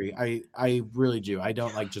laundry. I really do. I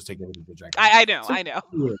don't like just taking it to the dry I know. So- I know.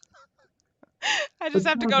 cleaner. I just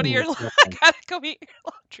have to go to your. It's I gotta go meet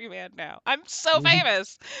your laundry man now. I'm so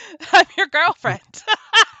famous. I'm your girlfriend.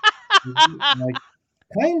 I'm like,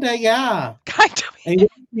 kinda, yeah. Kind of. And he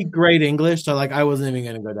doesn't speak great English, so like I wasn't even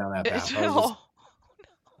gonna go down that It's path. I was just, real.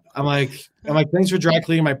 I'm like, thanks for dry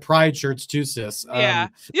cleaning my Pride shirts too, sis. Yeah.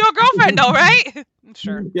 Your girlfriend though, right?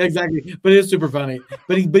 Sure. Yeah, exactly. But it's super funny.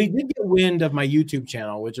 But he did get wind of my YouTube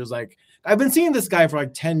channel, which was like, I've been seeing this guy for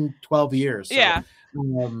like 10, 12 years. So, Yeah.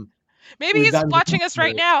 Maybe we've he's gotten to watching talk us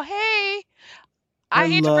right about it. now. Hey, I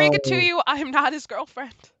hate to break it to Hello. you. I'm not his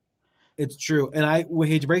girlfriend. It's true. And I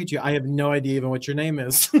hate to break it to you, I have no idea even what your name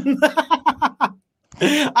is.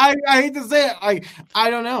 I hate to say it. I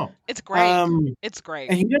don't know. It's great. It's And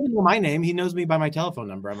great. he doesn't know my name. He knows me by my telephone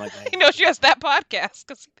number. I'm like, He knows you has that podcast.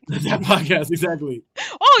 'Cause- that podcast, exactly.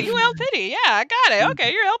 oh, you El Pity. Yeah, I got it.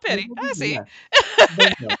 Okay, you're El Pity. I see.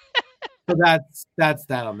 Yeah. So that's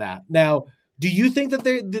that on that. Now, do you think that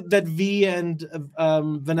that V and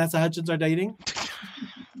Vanessa Hudgens are dating?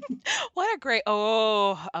 What a great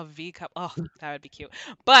a V cup. Oh, that would be cute.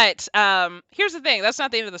 But here's the thing. That's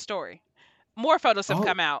not the end of the story. More photos have Oh.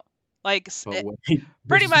 come out. Like But wait,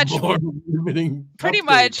 pretty there's much- more riveting pretty cupcakes.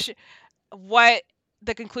 much what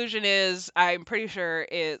the conclusion is, I'm pretty sure,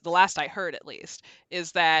 is the last I heard at least,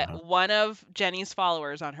 is that Uh-huh. one of Jenny's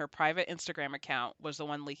followers on her private Instagram account was the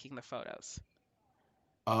one leaking the photos.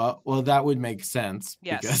 Well, that would make sense.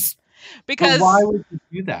 Yes. But Because why would you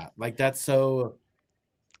do that? Like, that's so.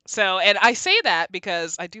 so, and I say that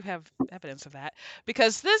because I do have evidence of that.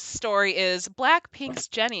 Because this story is Blackpink's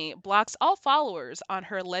Jenny blocks all followers on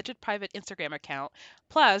her alleged private Instagram account.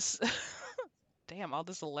 Plus, damn, all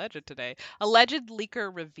this alleged today. Alleged leaker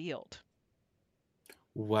revealed.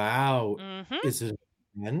 Wow. Mm-hmm. Is it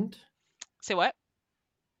a friend? Say what?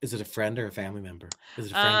 Is it a friend or a family member? Is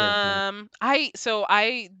it a friend or a family?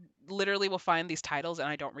 I literally will find these titles and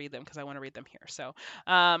I don't read them because I want to read them here. So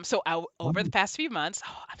over the past few months,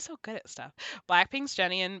 I'm so good at stuff. Blackpink's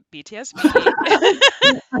Jenny and BTS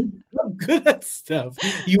I'm good at stuff.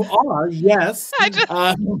 You are, yes. I just-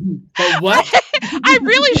 But what? I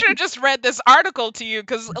really should have just read this article to you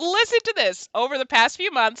because listen to this. Over the past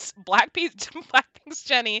few months, Blackpink's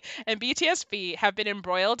Jenny and BTS V have been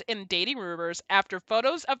embroiled in dating rumors after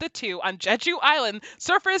photos of the two on Jeju Island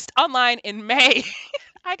surfaced online in May.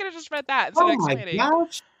 I could have just read that instead Oh of my explaining.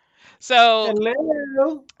 gosh. So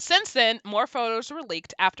Hello. since then, more photos were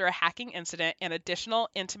leaked after a hacking incident and additional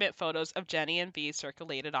intimate photos of Jenny and V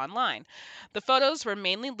circulated online. The photos were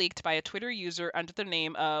mainly leaked by a Twitter user under the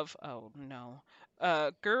name of,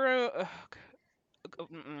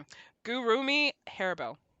 Gurumi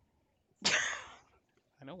Haribo.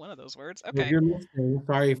 I know one of those words. If Okay. you're listening,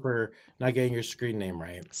 sorry for not getting your screen name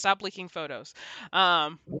right. Stop leaking photos.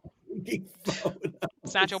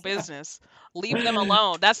 It's not your business. Leave them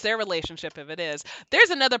alone. That's their relationship if it is. There's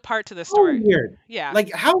another part to the So story. weird. Yeah.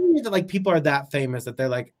 Like, how weird that like people are that famous that they're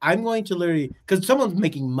like, I'm going to literally, because someone's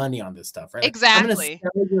making money on this stuff, right? Like, Exactly. I'm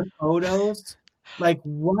gonna sell your photos. Like,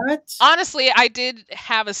 what? Honestly, I did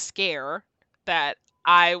have a scare that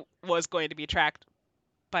I was going to be tracked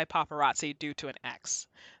by paparazzi due to an ex.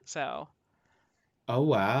 So Oh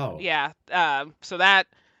wow. yeah. So that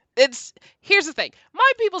here's the thing.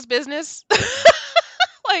 My people's business.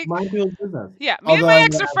 Like My people's business. yeah, me and my Although,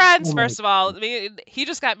 ex are yeah, friends. oh my First of all, he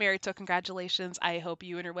just got married, so congratulations. I hope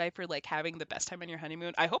you and your wife are like having the best time on your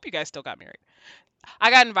honeymoon. I hope you guys still got married. I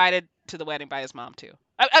got invited to the wedding by his mom too.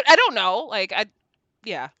 I don't know, like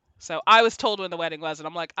yeah. So I was told when the wedding was, and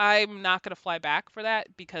I'm like, I'm not gonna fly back for that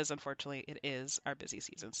because unfortunately it is our busy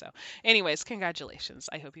season. So, anyways, congratulations.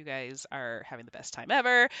 I hope you guys are having the best time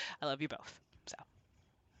ever. I love you both. So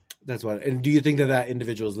That's what. And do you think that that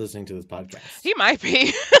individual is listening to this podcast? he might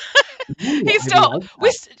be. Ooh, He's I still like we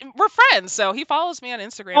that. we're friends, so he follows me on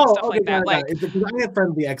Instagram and stuff like that. Like It's because I have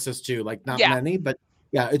friendly exes too, like not Yeah. many, but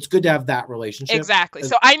yeah, it's good to have that relationship. exactly.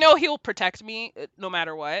 So I know he'll protect me no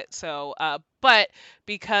matter what. So but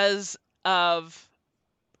because of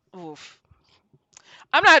oof.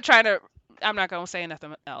 I'm not gonna say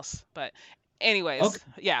nothing else. But anyways, Okay.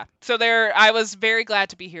 yeah. So I was very glad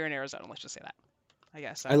to be here in Arizona, let's just say that. I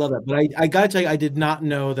guess. I love that, but I gotta tell you, I did not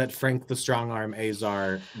know that Frank the Strong Arm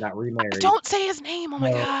Azar got remarried. Don't say his name. Oh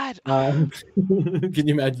my No. god. Can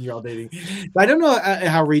you imagine you're all dating? But I don't know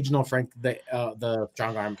how regional Frank the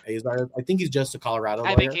Strong Arm Azar is. I think he's just a Colorado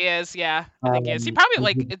lawyer. I think he is, yeah. I think he is. He probably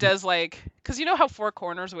like does like because you know how Four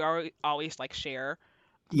Corners we always like share.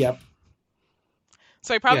 Yep.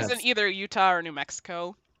 So he probably is Yes. in either Utah or New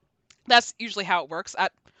Mexico. That's usually how it works.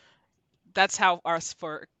 That's how us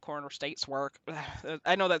Four Corner states work.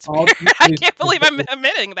 I know that's All weird. I these- can't believe I'm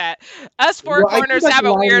admitting that. Us Four Well, I think Corners that's have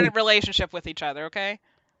a why weird we- relationship with each other. Okay.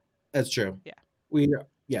 That's true. Yeah.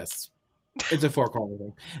 Yes. It's a four corner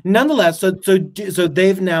thing. Nonetheless, so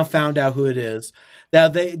they've now found out who it is. Now,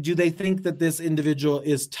 do they think that this individual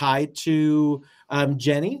is tied to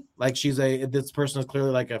Jenny? Like this person is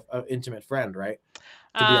clearly like a intimate friend, right?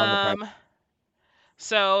 To be on the private.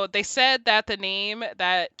 So they said that the name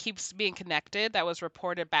that keeps being connected, that was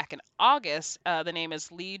reported back in August, the name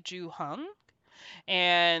is Lee Ju Hung.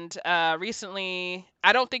 And recently,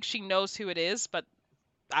 I don't think she knows who it is, but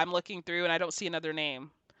I'm looking through and I don't see another name.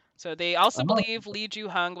 So they also believe Lee Ju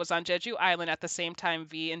Hung was on Jeju Island at the same time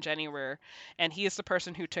V and Jenny were, and he is the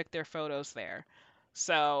person who took their photos there.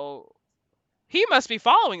 So he must be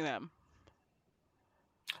following them.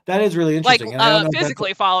 That is really interesting. Like and I don't know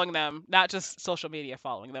physically following them, not just social media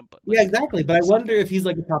following them. But yeah, exactly. But I wonder if he's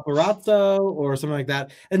like a paparazzo or something like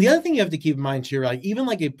that. And the other thing you have to keep in mind too, like even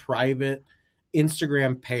like a private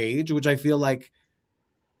Instagram page, which I feel like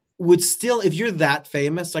would still, if you're that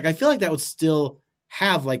famous, like I feel like that would still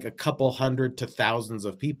have like a couple hundred to thousands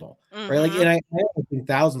of people, right? Like, and I think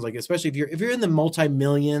thousands, like especially if you're in the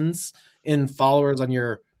multi-millions in followers on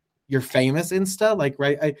your famous Insta, like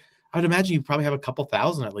right, I would imagine you probably have a couple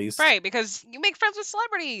thousand at least. Right, because you make friends with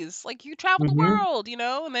celebrities. Like you travel the world,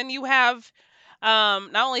 and then you have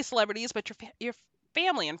not only celebrities but your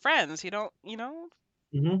family and friends. You don't.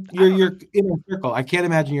 Your inner circle. I can't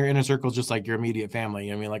imagine your inner circle is just like your immediate family.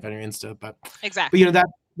 You know what I mean, like on your Insta, but exactly. But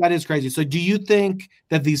that is crazy. So, do you think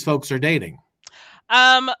that these folks are dating?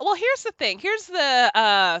 Well, here's the thing. Here's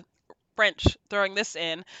the French throwing this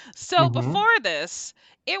in. So before this,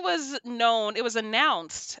 it was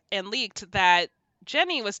announced and leaked that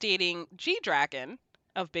Jenny was dating G-Dragon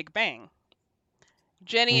of Big Bang.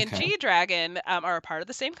 Jenny and G-Dragon are a part of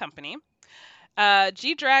the same company.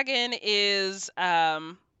 G-Dragon is,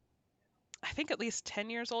 I think at least 10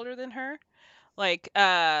 years older than her. Like,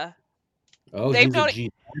 they've known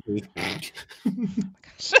it.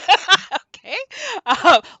 Okay.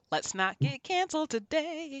 Let's not get canceled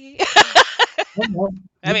today.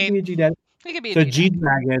 I mean, it could be. So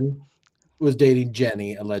G-Dragon was dating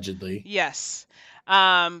Jenny allegedly. Yes.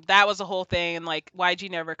 That was a whole thing, and like YG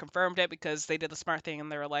never confirmed it because they did the smart thing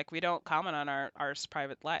and they were like, we don't comment on our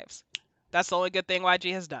private lives. That's the only good thing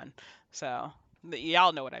YG has done. So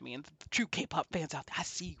y'all know what I mean. The true K-pop fans out there, I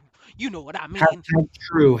see you. You know what I mean.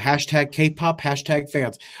 #true. #K-pop.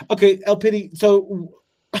 #fans. Okay, El Pity. So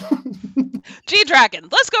G-Dragon.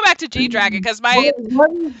 Let's go back to G-Dragon because what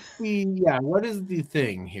is the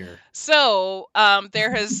thing here? So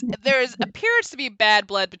there appears to be bad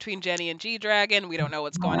blood between Jenny and G-Dragon. We don't know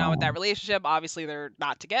what's going on with that relationship. Obviously, they're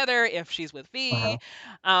not together if she's with V.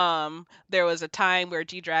 There was a time where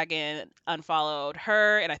G-Dragon unfollowed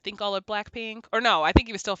her and I think all of Blackpink. Or no, I think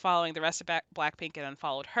he was still following the rest of Blackpink and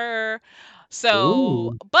unfollowed her.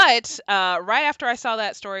 So, but right after I saw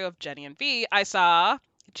that story of Jenny and V, I saw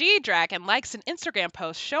G-Dragon likes an Instagram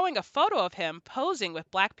post showing a photo of him posing with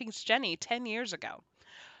Blackpink's Jenny 10 years ago.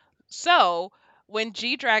 So when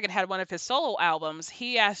G-Dragon had one of his solo albums,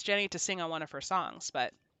 he asked Jenny to sing on one of her songs.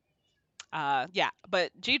 But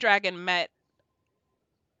but G-Dragon met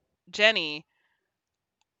Jenny,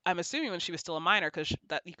 I'm assuming when she was still a minor, because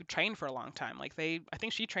that you could train for a long time. Like I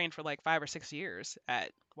think she trained for like 5 or 6 years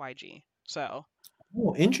at YG. So.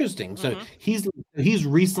 Oh, interesting. So he's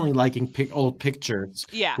recently liking old pictures,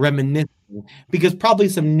 reminiscing, because probably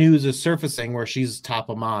some news is surfacing where she's top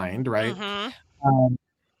of mind, right?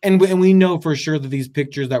 And we know for sure that these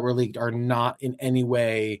pictures that were leaked are not in any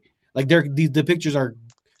way like the pictures are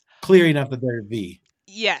clear enough that they're V.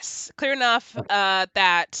 Yes, clear enough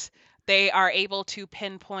that they are able to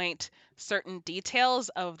pinpoint certain details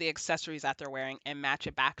of the accessories that they're wearing and match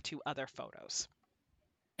it back to other photos.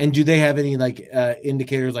 And do they have any like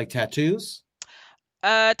indicators like tattoos?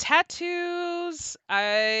 Tattoos,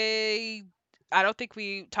 I don't think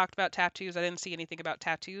we talked about tattoos. I didn't see anything about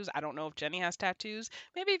tattoos. I don't know if Jenny has tattoos.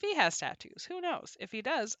 Maybe V has tattoos. Who knows? If he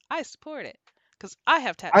does, I support it because I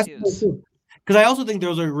have tattoos. Because I also think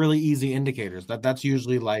those are really easy indicators. That's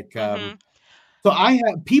usually like. So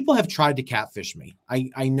people have tried to catfish me.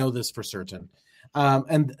 I know this for certain,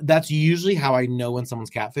 and that's usually how I know when someone's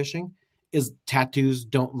catfishing. Is tattoos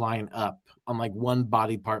don't line up on like one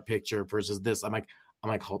body part picture versus this. I'm like,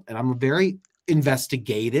 hold, and I'm very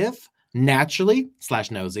investigative naturally /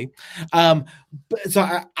 nosy.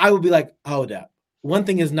 So I would be like, hold up. One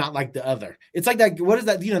thing is not like the other. It's like that. What is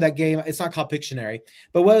that? That game. It's not called Pictionary,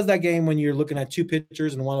 but what is that game when you're looking at two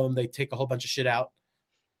pictures and one of them they take a whole bunch of shit out?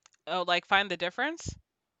 Oh, like Find the Difference?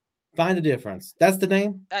 Find the Difference. That's the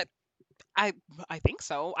name. I think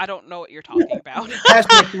so. I don't know what you're talking about.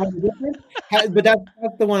 But that's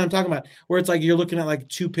the one I'm talking about, where it's like you're looking at like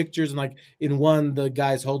two pictures and like in one the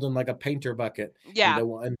guy's holding like a painter bucket. And the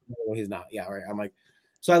one he's not. Yeah, right. I'm like,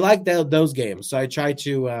 so I like those games. So I try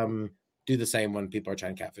to do the same when people are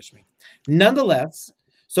trying to catfish me. Nonetheless,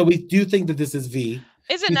 so we do think that this is V.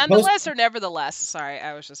 Is it She's nonetheless or nevertheless? Sorry,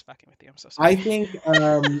 I was just fucking with you. I'm so sorry. I think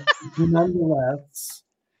nonetheless,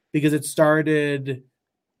 because it started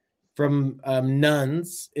from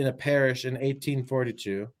nuns in a parish in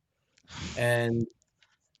 1842, and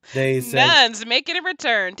they said Nuns making a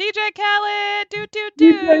return. DJ Khaled, do.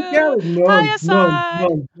 DJ Khaled, High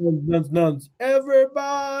nuns,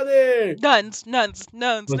 everybody. Nuns.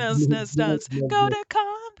 Go to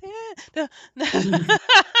convent.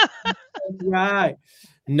 Right.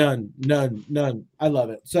 None. I love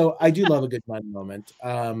it. So I do love a good nun moment.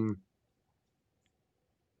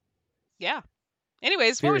 Yeah.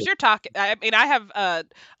 Anyways, what was your talk? I mean, I have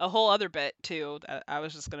a whole other bit too. I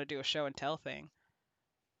was just gonna do a show and tell thing.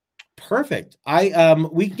 Perfect.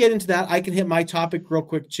 We can get into that. I can hit my topic real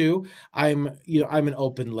quick too. I'm an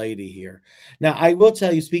open lady here. Now, I will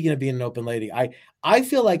tell you, speaking of being an open lady, I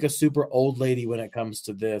feel like a super old lady when it comes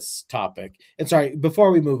to this topic. And sorry, before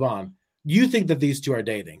we move on, you think that these two are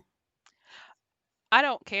dating? I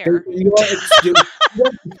don't care. You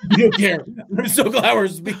don't care. I'm so glad we're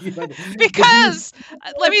speaking about it. Because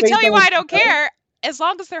let me tell you why I don't care. As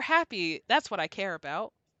long as they're happy, that's what I care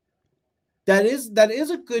about. That is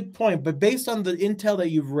a good point. But based on the intel that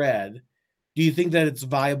you've read, do you think that it's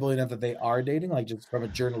viable enough that they are dating, like just from a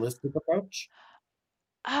journalistic approach?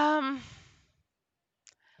 Because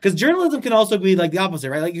journalism can also be like the opposite,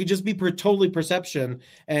 right? Like you just be totally perception,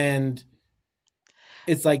 and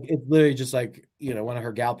it's literally just like, one of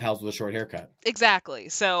her gal pals with a short haircut. Exactly.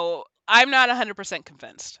 So I'm not 100%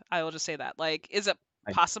 convinced. I will just say that. Like, is it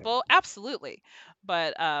possible? Absolutely.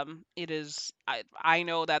 But it is. I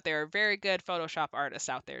know that there are very good Photoshop artists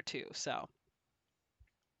out there too. So.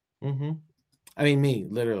 Mm-hmm. I mean, me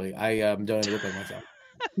literally. I don't even look like myself.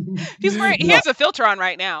 He has a filter on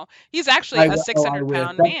right now. He's actually a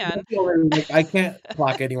 600-pound man. I can't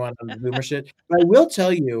clock anyone on the boomer shit. But I will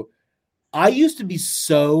tell you, I used to be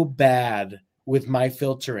so bad with my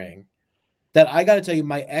filtering that I got to tell you,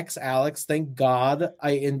 my ex Alex, thank God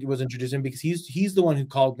I was introduced him, because he's the one who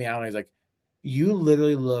called me out. And he's like, "You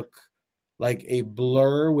literally look like a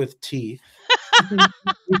blur with teeth."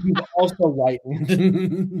 You've also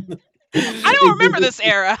whitened. I don't remember this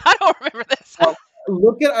era. I don't remember this.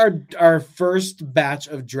 Look at our first batch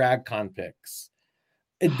of DragCon pics.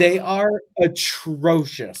 They are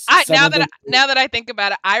atrocious. Now that I think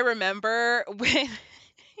about it, I remember when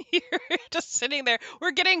you're just sitting there.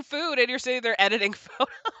 We're getting food, and you're sitting there editing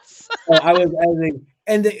photos. I was editing,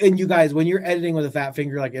 and you guys, when you're editing with a fat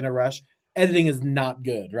finger, like in a rush, editing is not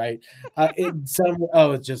good, right? It's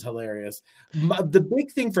just hilarious. The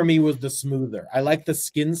big thing for me was the smoother. I like the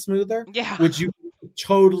skin smoother, which you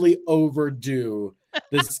totally overdo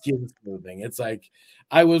the skin smoothing. It's like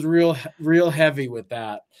I was real heavy with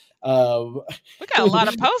that. We got a lot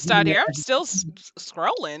of posts out here. I'm still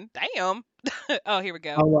scrolling. Damn. Oh, here we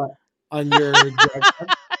go. On your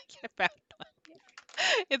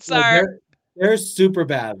it's they're super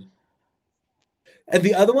bad. And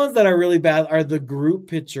the other ones that are really bad are the group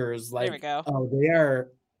pictures. Like, there we go. Oh, they are.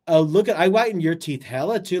 Oh, look I whitened your teeth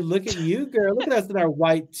hella too. Look at you, girl. Look at us in our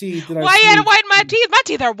white teeth. Why you had to whiten my teeth? My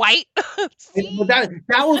teeth are white. But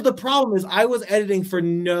that was the problem, is I was editing for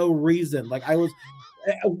no reason. Like I was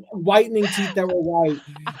whitening teeth that were white.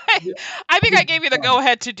 I think I gave you the go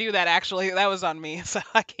ahead to do that. Actually, that was on me, so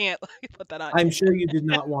I can't put that on. I'm sure you did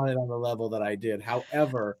not want it on the level that I did.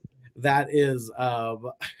 However, that is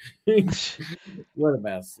what a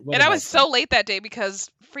mess. I was so late that day because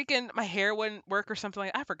freaking my hair wouldn't work or something.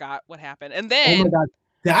 I forgot what happened. And then, oh my God,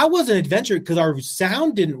 that was an adventure because our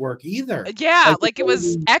sound didn't work either. Yeah, like it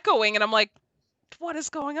was echoing, and I'm like, what is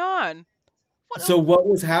going on? What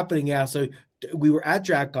was happening? Yeah, so we were at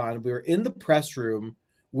DragCon. We were in the press room,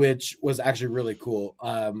 which was actually really cool.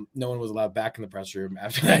 No one was allowed back in the press room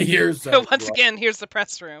after that year. So once again, here's the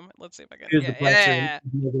press room. Let's see if I can. Here's the press room.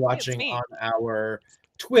 You're watching on our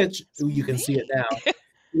Twitch. You can see it now.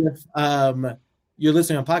 If you're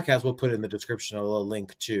listening on podcast, we'll put it in the description a little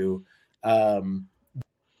link to.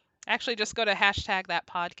 Actually, just go to hashtag that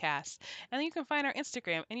podcast, and then you can find our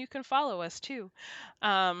Instagram, and you can follow us too.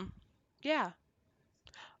 Yeah.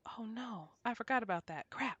 Oh no, I forgot about that.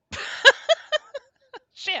 Crap.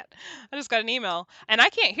 Shit. I just got an email and I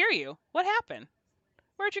can't hear you. What happened?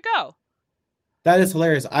 Where'd you go? That is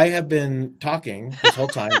hilarious. I have been talking this whole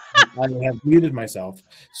time. I have muted myself.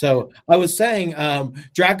 So I was saying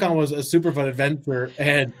DragCon was a super fun adventure.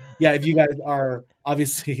 And yeah, if you guys are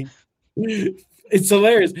obviously, it's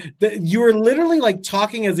hilarious. You were literally like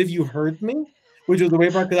talking as if you heard me, which was the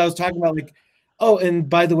way part, because I was talking about like, oh, and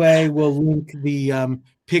by the way, we'll link the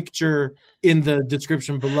picture in the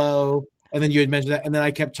description below. And then you had mentioned that, and then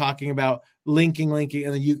I kept talking about linking, and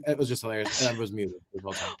then it was just hilarious, and I was muted the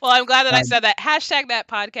whole time. Well, I'm glad that I said that.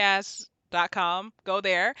 #thatpodcast.com. Go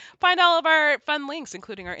there. Find all of our fun links,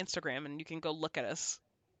 including our Instagram, and you can go look at us.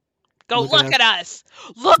 Look at us.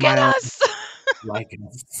 Look at us. Like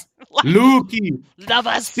us. Lukey. Love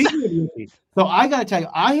us. Speaking of Lukey, so I got to tell you,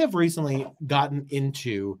 I have recently gotten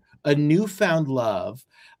into a newfound love.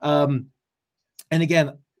 And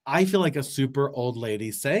again, I feel like a super old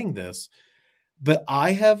lady saying this, but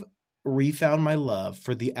I have refound my love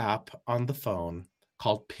for the app on the phone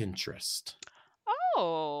called Pinterest.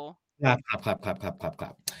 Oh. Clap, clap, clap, clap, clap,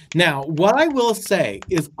 clap. Now, what I will say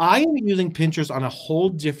is I am using Pinterest on a whole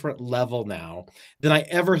different level now than I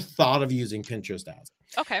ever thought of using Pinterest as.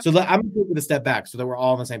 Okay. So I'm going to take it a step back so that we're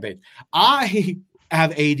all on the same page. I have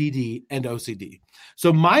ADD and OCD.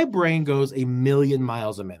 So my brain goes a million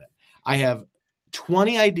miles a minute. I have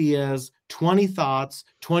 20 ideas, 20 thoughts,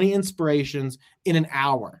 20 inspirations in an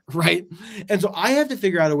hour, right? And so I have to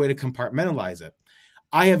figure out a way to compartmentalize it.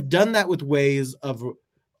 I have done that with ways of,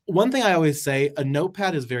 one thing I always say, a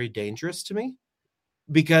notepad is very dangerous to me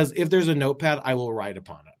because if there's a notepad, I will write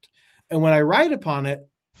upon it. And when I write upon it,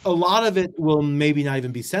 a lot of it will maybe not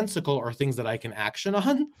even be sensical or things that I can action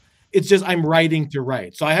on. It's just I'm writing to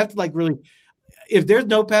write. So I have to like really, if there's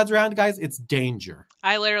notepads around, guys, it's danger.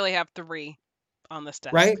 I literally have 3 on this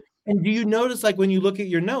desk. Right? And do you notice, like, when you look at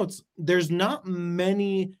your notes, there's not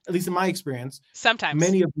many, at least in my experience, sometimes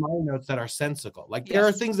many of my notes that are sensical. Like, there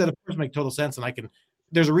are things that, of course, make total sense, and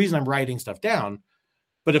there's a reason I'm writing stuff down.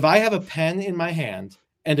 But if I have a pen in my hand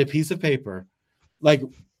and a piece of paper, like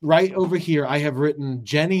right over here, I have written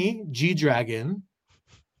Jenny, G-Dragon,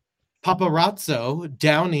 Paparazzo,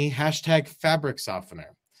 Downy, #fabric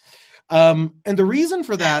softener. And the reason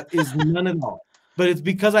for that is none at all. But it's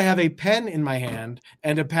because I have a pen in my hand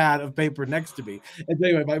and a pad of paper next to me. And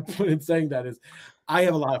anyway, my point in saying that is I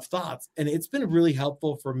have a lot of thoughts, and it's been really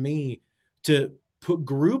helpful for me to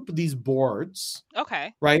group these boards.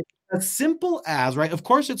 Okay. Right? As simple as, right? Of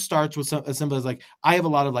course, it starts with as simple as like, I have a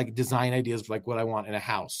lot of like design ideas for like what I want in a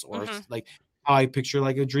house or like how I picture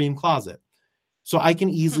like a dream closet. So I can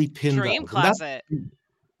easily pin dream closet.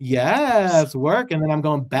 Yes, work. And then I'm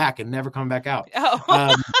going back and never coming back out.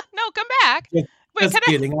 Oh, no, come back. Just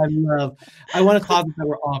kidding. I want a closet that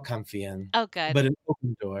we're all comfy in. Oh, good. But an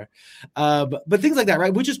open door. But things like that,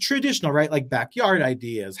 right? Which is traditional, right? Like backyard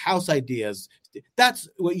ideas, house ideas. That's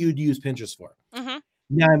what you'd use Pinterest for. Mm-hmm.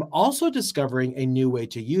 Now, I'm also discovering a new way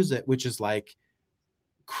to use it, which is like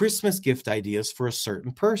Christmas gift ideas for a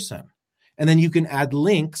certain person. And then you can add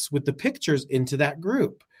links with the pictures into that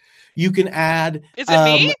group. You can add. Is it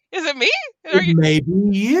me? Is it me? Maybe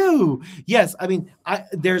you. Yes. I mean,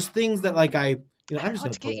 there's things that like I'm just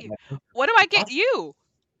going to get you. What do I get you?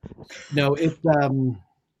 No, it's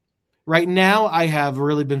right now I have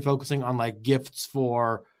really been focusing on like gifts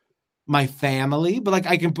for my family, but like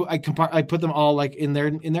I put them all like in their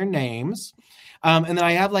names. And then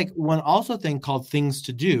I have like one also thing called things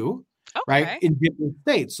to do, right? In different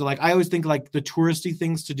states. So like I always think like the touristy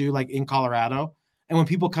things to do like in Colorado. And when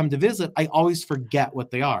people come to visit, I always forget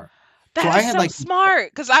what they are. That is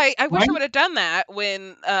smart, because I wish I would have done that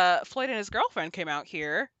when Floyd and his girlfriend came out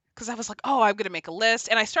here, because I was like, oh, I'm going to make a list.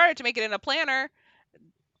 And I started to make it in a planner,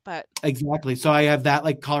 but. Exactly. So I have that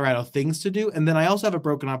like Colorado things to do. And then I also have it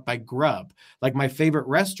broken up by grub, like my favorite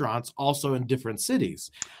restaurants also in different cities.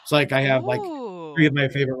 So like I have like 3 of my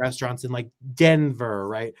favorite restaurants in like Denver,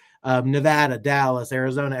 right? Nevada, Dallas,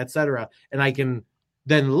 Arizona, etc. And I can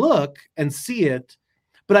then look and see it.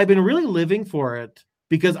 But I've been really living for it,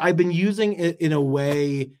 because I've been using it in a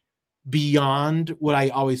way beyond what I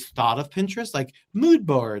always thought of Pinterest, like mood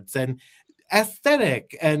boards and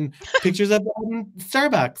aesthetic and pictures of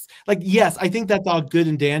Starbucks. Like, yes, I think that's all good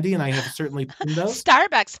and dandy, and I have certainly pinned those.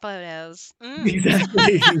 Starbucks photos.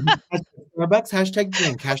 Exactly. Starbucks, #drink,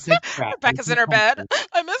 #crap. Rebecca's in her bed.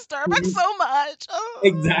 I miss Starbucks so much. Oh.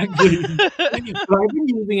 Exactly. So I've been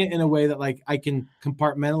using it in a way that like I can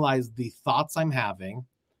compartmentalize the thoughts I'm having.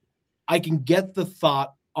 I can get the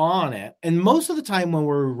thought on it. And most of the time when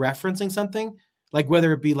we're referencing something, like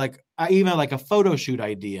whether it be like even like a photo shoot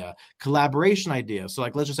idea, collaboration idea. So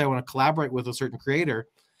like, let's just say I want to collaborate with a certain creator.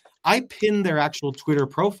 I pin their actual Twitter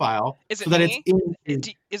profile so that it's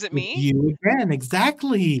is it me? You again,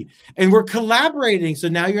 exactly. And we're collaborating. So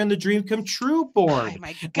now you're in the dream come true board. Oh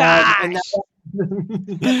my gosh.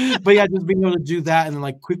 But yeah, just being able to do that and then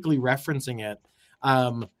like quickly referencing it.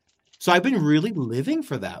 So I've been really living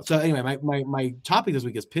for that. So anyway, my topic this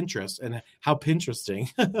week is Pinterest and how Pinteresting.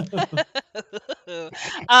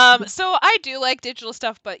 So I do like digital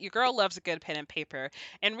stuff, but your girl loves a good pen and paper.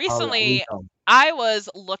 And recently I was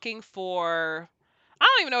looking for, I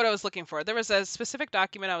don't even know what I was looking for. There was a specific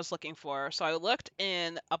document I was looking for. So I looked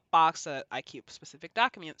in a box that I keep specific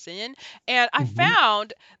documents in, and I Mhm.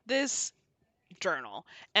 found this journal.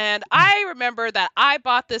 And I remember that I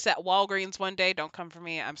bought this at Walgreens one day. Don't come for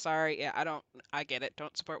me. I'm sorry. Yeah, I get it.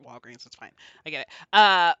 Don't support Walgreens. It's fine. I get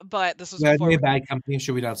it. But this was Yeah, before they a bad company.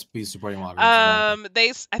 Should we not be supporting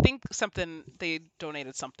Walgreens? I think something, they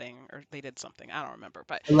donated something or they did something. I don't remember,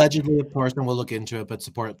 but Allegedly, of course, and we'll look into it, but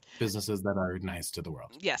support businesses that are nice to the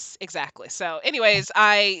world. yes, exactly. So anyways,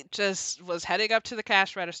 I just was heading up to the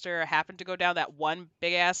cash register. I happened to go down that one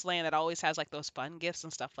big ass lane that always has like those fun gifts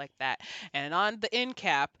and stuff like that. And on the end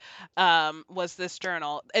cap was this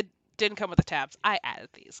journal. It didn't come with the tabs. I added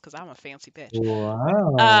these because I'm a fancy bitch.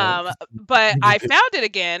 Wow. But I found it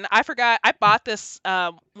again. I forgot I bought this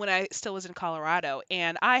when I still was in Colorado,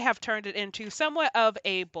 and I have turned it into somewhat of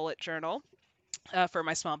a bullet journal for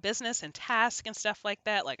my small business and task and stuff like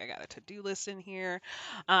that. Like I got a to-do list in here.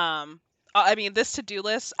 I mean, this to-do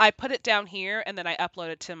list, I put it down here and then I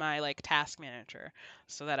upload it to my like task manager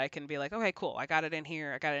so that I can be like, okay, cool. I got it in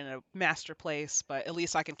here. I got it in a master place, but at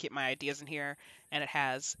least I can keep my ideas in here. And it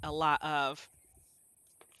has a lot of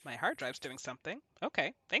my hard drive's doing something.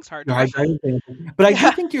 Okay, thanks, hard No, I drive. but I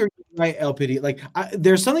do think you're right, LPD. Like,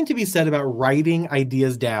 there's something to be said about writing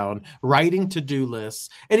ideas down, writing to-do lists,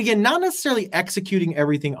 and again, not necessarily executing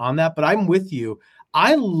everything on that. But I'm with you.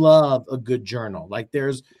 I love a good journal. Like,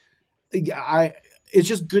 it's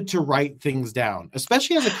just good to write things down,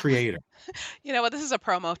 especially as a creator. You know what? This is a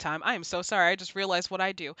promo time. I am so sorry. I just realized what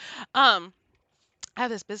I do. I have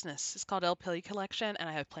this business. It's called LPD Collection, and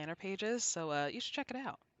I have planner pages. So you should check it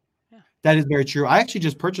out. That is very true. I actually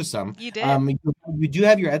just purchased some. You did? You do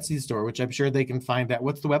have your Etsy store, which I'm sure they can find that.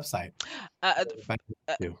 What's the website? For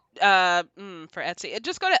Etsy,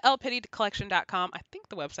 just go to lpitycollection.com. I think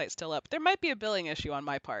the website's still up. There might be a billing issue on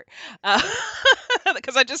my part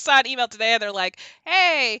because I just saw an email today and they're like,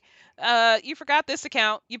 hey, you forgot this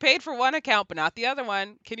account. You paid for one account, but not the other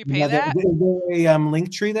one. Can you pay that? Is there a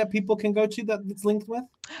link tree that people can go to that's linked with?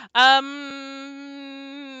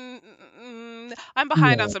 I'm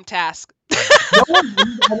behind on some tasks. I'm just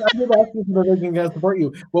asking so that they can support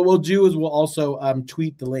you. What we'll do is we'll also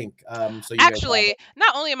tweet the link. So you actually,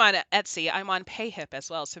 not only am I on Etsy, I'm on PayHip as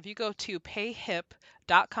well. So if you go to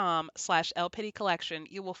payhip.com/lpitycollection,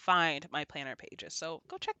 you will find my planner pages. So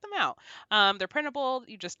go check them out. They're printable.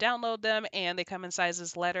 You just download them, and they come in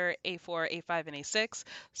sizes letter A4, A5, and A6.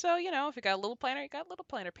 So, you know, if you got a little planner, you got little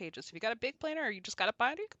planner pages. If you got a big planner or you just got a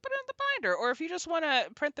binder, you can put it in the binder. Or if you just want to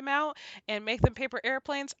print them out and make them paper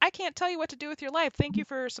airplanes, I can't tell you what to do with your life. Thank you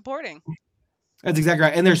for supporting. That's exactly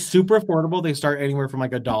right. And they're super affordable. They start anywhere from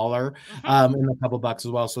like $1 and a couple bucks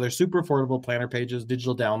as well. So they're super affordable planner pages,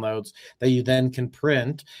 digital downloads that you then can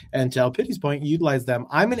print. And to LPD's point, utilize them.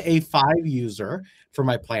 I'm an A5 user for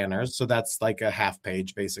my planners. So that's like a half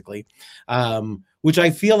page basically, which I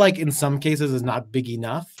feel like in some cases is not big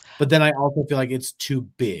enough. But then I also feel like it's too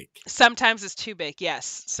big. Sometimes it's too big,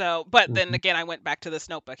 yes. So, but then again, I went back to this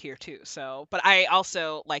notebook here too. So, but I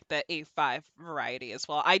also like the A5 variety as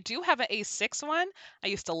well. I do have an A6 one. I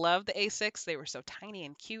used to love the A6. They were so tiny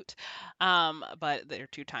and cute, but they're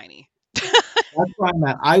too tiny. That's where I'm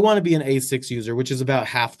at. I want to be an A6 user, which is about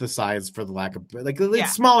half the size for the lack of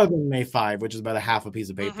it's smaller than an A5, which is about a half a piece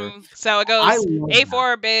of paper. So it goes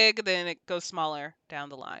A4 big, then it goes smaller down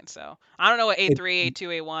the line. So I don't know what A3,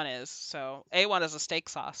 A2, A1 is. So A1 is a steak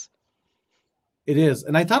sauce. It is.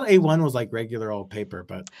 And I thought A1 was like regular old paper,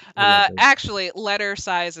 but actually letter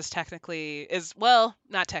size is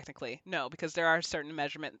not technically, no, because there are certain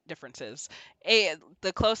measurement differences.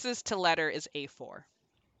 The closest to letter is A4.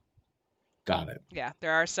 Got it. Yeah,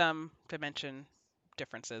 there are some dimension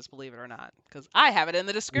differences, believe it or not, because I have it in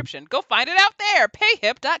the description. Go find it out there.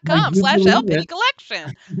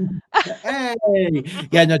 Payhip.com/lptycollection. Hey,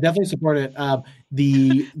 yeah, no, definitely support it.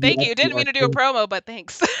 Thank you. Didn't mean to do a promo, but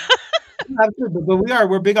thanks. Absolutely, but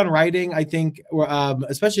we're big on writing. I think,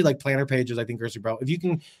 especially like planner pages. I think are super. If you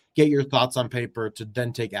can get your thoughts on paper to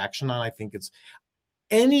then take action on, I think it's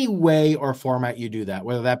any way or format you do that,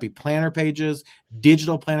 whether that be planner pages,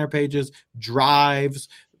 digital planner pages, drives,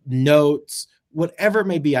 notes, whatever it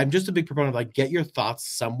may be. I'm just a big proponent of like, get your thoughts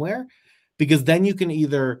somewhere, because then you can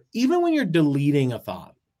either, even when you're deleting a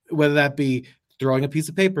thought, whether that be throwing a piece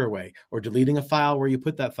of paper away or deleting a file where you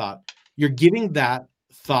put that thought, you're giving that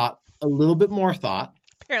thought a little bit more thought.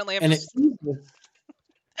 Apparently, how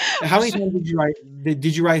many times did you write?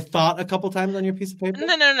 Did you write thought a couple times on your piece of paper?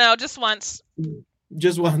 No, just once.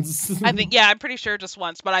 Just once. I think, yeah, I'm pretty sure just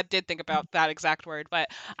once, but I did think about that exact word. But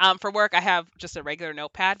for work, I have just a regular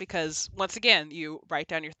notepad because, once again, you write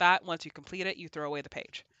down your thought. Once you complete it, you throw away the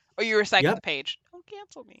page, or you recycle Yep. the page. Don't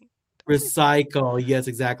cancel me. Recycle. Yes,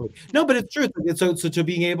 exactly. No, but it's true. So to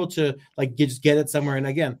being able to like just get it somewhere, and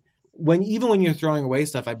again, even when you're throwing away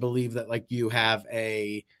stuff, I believe that like you have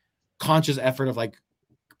a conscious effort of like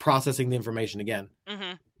processing the information again.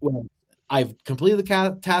 Mm-hmm. When I've completed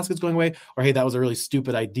the task that's going away, or hey, that was a really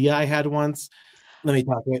stupid idea I had once. Let me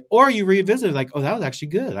talk to it. Or you revisit like, oh, that was actually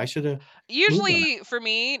good. I should have. Usually for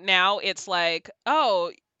me now, it's like,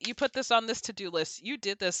 oh, you put this on this to-do list. You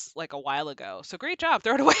did this like a while ago, so great job.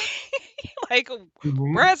 Throw it away. Like,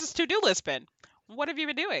 where has this to-do list been? What have you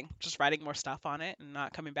been doing? Just writing more stuff on it and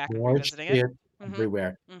not coming back and revisiting it.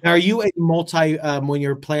 Everywhere. Now, are you a multi when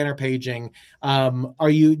you're planner paging? Are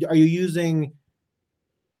you using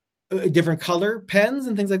different color pens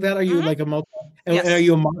and things like that? Are you like a multi? And are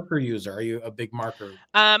you a marker user? Are you a big marker?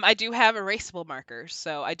 I do have erasable markers,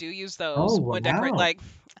 so I do use those when decorate. Wow. Like,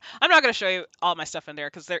 I'm not going to show you all my stuff in there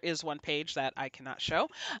because there is one page that I cannot show.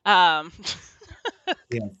 Yeah.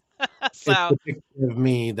 So it's the picture of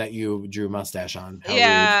me that you drew mustache on.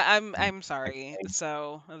 Yeah, I'm sorry.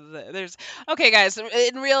 So there's okay, guys.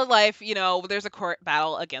 In real life, you know, there's a court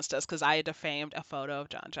battle against us because I defamed a photo of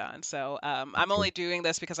John. So I'm only doing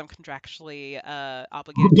this because I'm contractually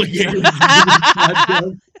obligated.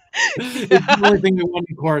 It's the only thing we won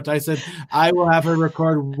in court. I said I will have her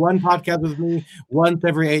record one podcast with me once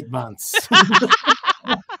every 8 months.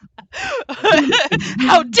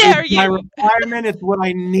 How dare you! My requirement is what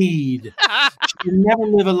I need. She can never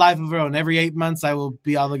live a life of her own. Every 8 months, I will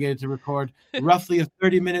be obligated to record roughly a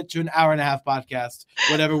 30-minute to an hour-and-a-half podcast,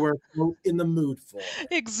 whatever we're in the mood for.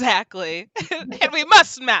 Exactly. And we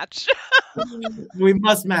must match. We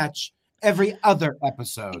must match every other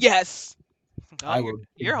episode. Yes. Oh,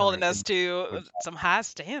 you're holding us to some high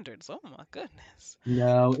standards. Oh my goodness.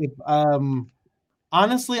 No, if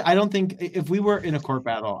honestly, I don't think if we were in a court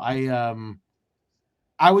battle,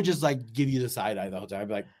 I would just like give you the side eye the whole time. I'd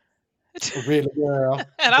be like, really, girl.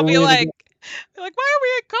 And I'll be like, why are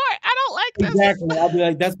we in court? I don't like this. Exactly. I'll be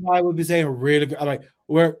like, that's why I would be saying really girl. I'm like,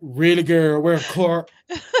 we're really girl, we're in court.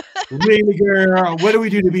 Really, girl, what do we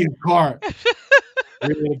do to be in court?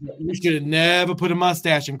 Really, you should have never put a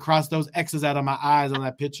mustache and crossed those X's out of my eyes on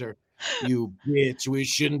that picture. You bitch, we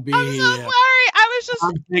shouldn't be I'm here. so sorry.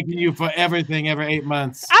 I'm taking you for everything every 8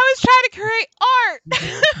 months. I was trying to create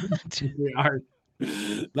art.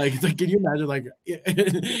 Like, can you imagine, like,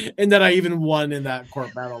 and that I even won in that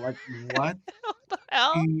court battle? Like, what? What the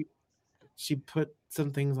hell? She put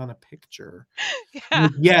some things on a picture. Yeah.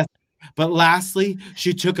 Like, yes, but lastly,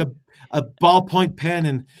 she took a ballpoint pen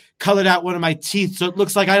and colored out one of my teeth so it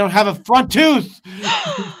looks like I don't have a front tooth.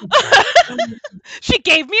 She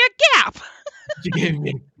gave me a gap. She gave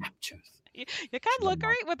me a gap tooth. You kind of look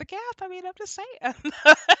great with the gap. I mean, I'm just saying. I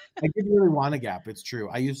did really want a gap. It's true.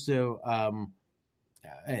 I used to.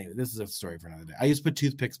 Anyway, this is a story for another day. I used to put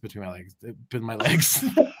toothpicks between my legs.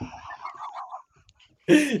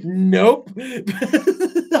 Nope.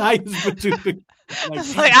 I used to put toothpicks.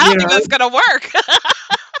 I don't think that's gonna work.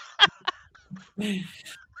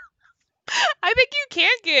 I think you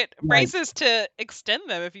can get braces to extend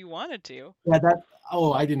them if you wanted to. Yeah,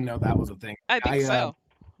 I didn't know that was a thing. I think so.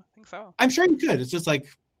 I'm sure you could. It's just like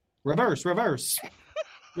reverse. Reverse.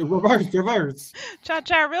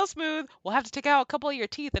 Cha real smooth. We'll have to take out a couple of your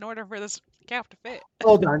teeth in order for this gap to fit.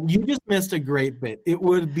 Hold on. You just missed a great bit. It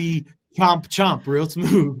would be chomp, real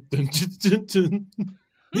smooth.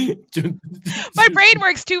 My brain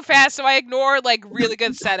works too fast, so I ignore like really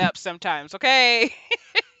good setups sometimes, okay?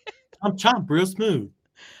 Chomp, real smooth.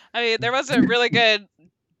 I mean, there was a really good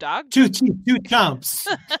dog. Two teeth, two chomps.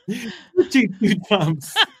 Two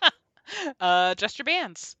chomps. Just your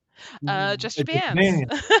bands. Just your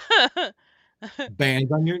bands.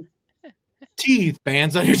 Bands on your teeth.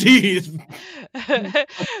 Bands on your teeth.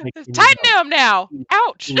 Tighten them now.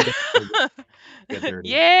 Ouch.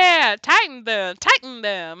 Yeah, tighten them.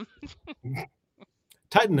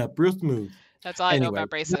 Tighten up, real smooth. That's all I know about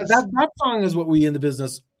braces. That song is what we in the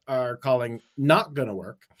business are calling not gonna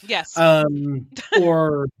work. Yes.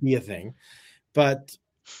 Or be a thing. But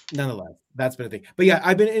nonetheless, that's been a thing. But yeah,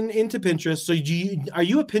 I've been into Pinterest. So are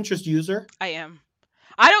you a Pinterest user? I am.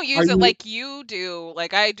 I don't use it like you do.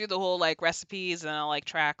 Like I do the whole like recipes and I'll like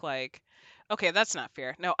track like, okay, that's not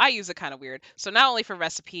fair. No, I use it kind of weird. So not only for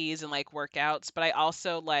recipes and like workouts, but I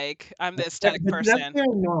also like I'm the aesthetic person. That's very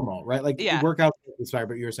normal, right? Like workouts inspired,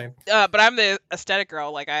 but you were saying. But I'm the aesthetic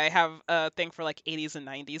girl. Like I have a thing for like 80s and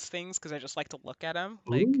 90s things because I just like to look at them,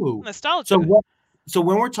 like nostalgia. so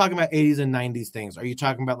when we're talking about 80s and 90s things, are you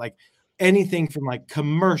talking about like anything from like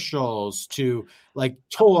commercials to like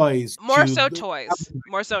toys? More so toys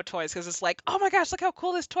because it's like, oh my gosh, look how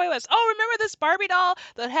cool this toy was. Oh, remember this Barbie doll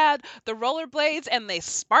that had the rollerblades and they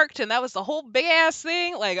sparked and that was the whole big ass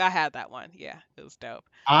thing? Like, I had that one. Yeah, it was dope.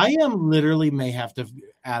 I am literally may have to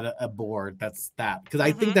add a board that's that, because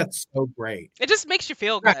I think that's so great. It just makes you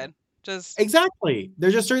feel good. Just exactly.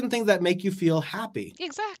 There's just certain things that make you feel happy.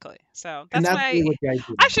 Exactly. So And that's really why what the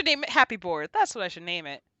idea I is. should name it Happy Board. That's what I should name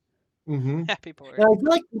it. Happy Board. And I feel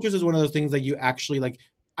like Pinterest is one of those things that you actually like.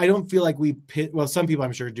 I don't feel like well, some people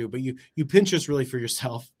I'm sure do, but you Pinterest really for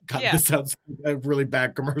yourself. God, Yeah. this sounds like a really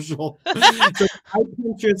bad commercial. So I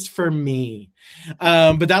Pinterest for me.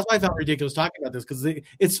 But that's why I felt ridiculous talking about this, because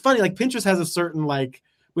it's funny. Like Pinterest has a certain like,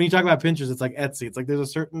 when you talk about Pinterest, it's like Etsy. It's like there's a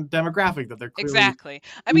certain demographic that they're clearly Exactly.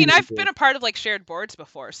 I mean, I've been a part of like shared boards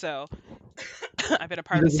before, so I've been a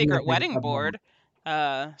part of the secret wedding board.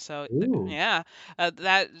 So yeah,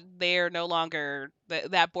 that they are no longer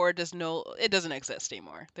that board it doesn't exist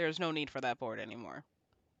anymore. There's no need for that board anymore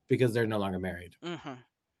because they're no longer married.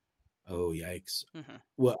 Oh yikes!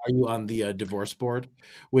 Well, are you on the divorce board,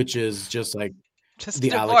 which is just like the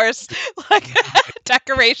divorce like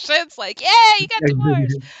decorations? Like, yeah, you got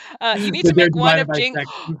divorced. You need to make one of Jingles.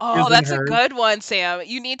 Oh, that's a good one, Sam.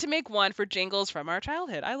 You need to make one for Jingles from our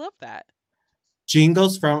childhood. I love that.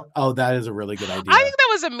 Jingles from that is a really good idea. I think that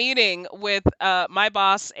was a meeting with my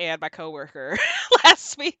boss and my coworker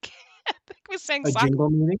last week. I think we sang a jingle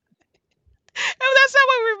meeting. No, that's not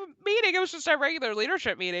what we were meeting. It was just our regular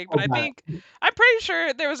leadership meeting. But I'm pretty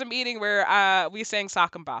sure there was a meeting where we sang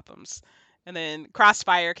Sock 'em Bop-ems, and then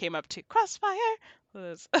Crossfire came up too. Crossfire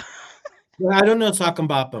was. Well, I don't know Sock 'em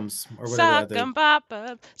Bop-ems or whatever. Sock 'em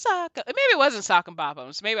Bop-ems. Maybe it wasn't Sock 'em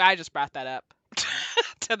Bop-ems. Maybe I just brought that up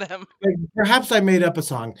to them. Perhaps I made up a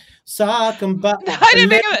song. Sock 'em Bop-ems. I didn't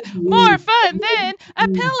think of it. More fun than a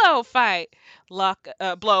pillow fight.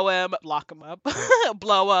 Blow him, lock him up,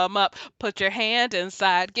 blow him up. Put your hand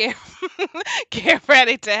inside. Get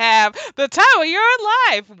ready to have the time of your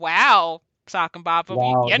life. Wow, Sock 'em Bop 'em.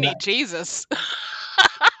 Wow, you need Jesus.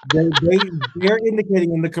 They're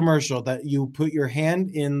indicating in the commercial that you put your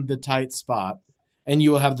hand in the tight spot and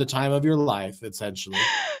you will have the time of your life, essentially.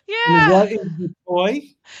 Yeah. And what is the toy?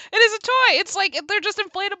 It is a toy. It's like they're just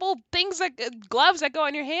inflatable things, gloves that go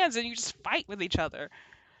on your hands, and you just fight with each other.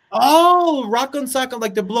 Oh, rock 'em, sock 'em,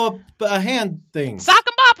 like the blow up a hand thing. Sock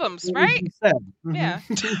 'em Bop-ems, right? Yeah.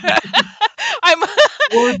 Sam,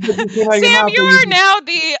 you are now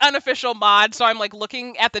the unofficial mod, so I'm like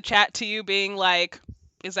looking at the chat to you, being like,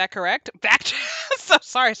 "Is that correct?" Back. So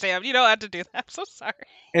sorry, Sam. You don't have to do that. I'm so sorry.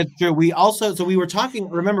 It's true. We were talking.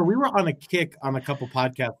 Remember, we were on a kick on a couple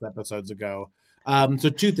podcast episodes ago. So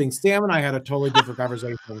two things. Sam and I had a totally different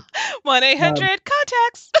conversation.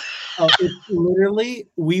 1-800-CONTACTS. It's literally,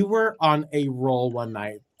 we were on a roll one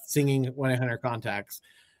night singing 1-800-CONTACTS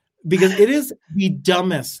because it is the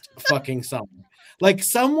dumbest fucking song. Like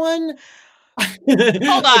someone.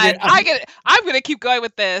 Hold on. Okay, I'm gonna keep going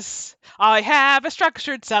with this. I have a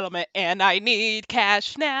structured settlement and I need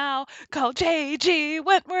cash now. Call JG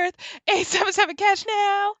Wentworth 877 cash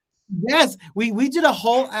now. Yes, we did a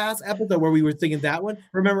whole ass episode where we were singing that one.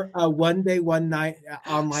 Remember, One Day, One Night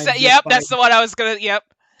online. Yep, that's the one I was gonna. Yep.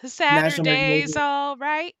 Saturday's all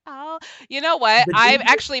right. You know what? I'm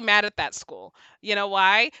actually mad at that school. You know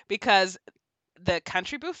why? Because the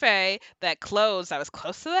Country Buffet that closed, that was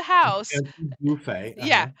close to the house. Country Buffet.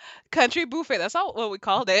 Yeah, Country Buffet. That's all what we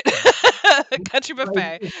called it. Country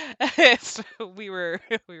Buffet. we were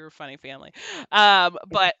a funny family.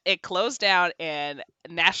 But it closed down, and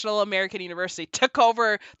National American University took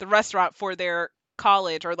over the restaurant for their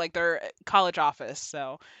college, or like their college office.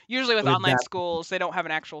 So usually with online schools, they don't have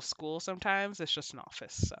an actual school. Sometimes it's just an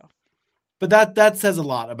office. So. But that says a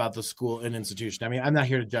lot about the school and institution. I mean, I'm not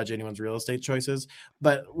here to judge anyone's real estate choices,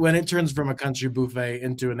 but when it turns from a Country Buffet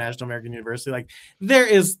into a National American University, like there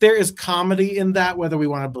is comedy in that, whether we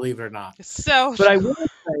want to believe it or not. But I will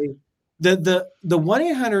say the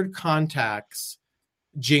 1-800-CONTACTS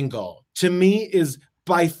jingle to me is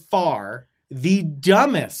by far the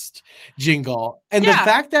dumbest jingle, and the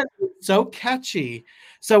fact that it's so catchy.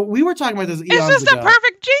 So we were talking about this. It's just a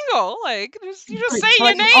perfect jingle. Like you just say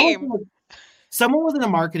your name. Someone was in a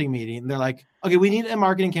marketing meeting and they're like, okay, we need a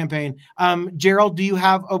marketing campaign. Gerald, do you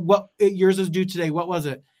have what yours is due today? What was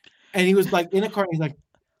it? And he was like in a car. He's like,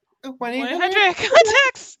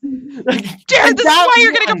 1-800-CONTACTS. Jared, this is why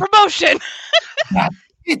you're getting a promotion. That's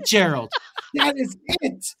it, Gerald. That is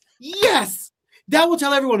it. Yes. That will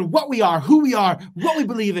tell everyone what we are, who we are, what we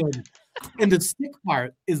believe in. And the sick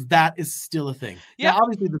part is still a thing. Yeah. Now,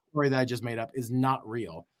 obviously, the story that I just made up is not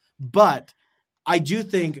real, but I do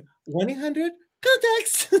think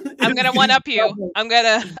 1-800-CONTACTS. I'm gonna one up you. I'm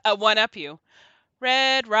gonna one up you.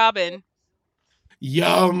 Red Robin.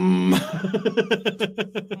 Yum.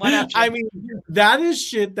 One up you. I mean, that is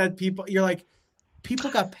shit that you're like,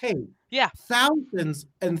 people got paid. Yeah. Thousands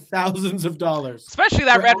and thousands of dollars. Especially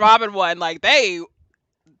that Red Robin one. Like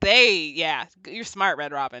yeah. You're smart,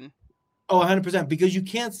 Red Robin. Oh, 100%. Because you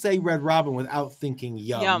can't say Red Robin without thinking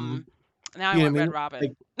yum. Yum. Now I want Red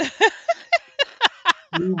Robin. Like,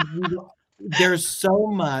 there's so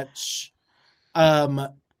much.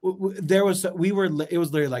 It was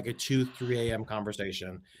literally like a 2-3 a.m.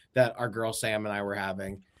 conversation that our girl Sam and I were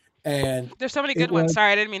having. And there's so many good ones.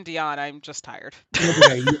 Sorry, I didn't mean to yawn. I'm just tired.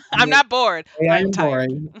 Okay. I'm not bored. I'm tired.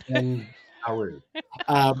 Boring and how rude.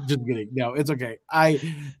 Just kidding. No, it's okay.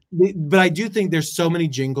 But I do think there's so many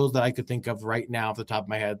jingles that I could think of right now off the top of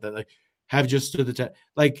my head that like have just stood the test.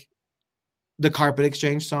 Like the Carpet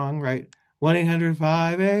Exchange song, right?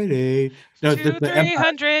 1-800-588. No,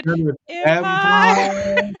 2-300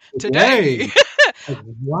 Empire today.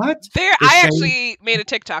 What? I actually made a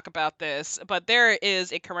TikTok about this, but there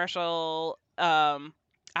is a commercial. I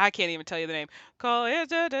can't even tell you the name.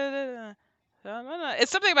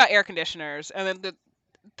 It's something about air conditioners, and then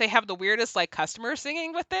they have the weirdest like customer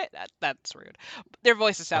singing with it. That's rude. Their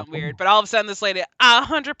voices sound weird, but all of a sudden this lady,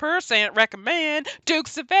 100% recommend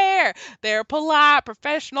Dukes of Air. They're polite,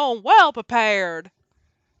 professional, well prepared.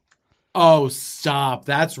 Oh, stop.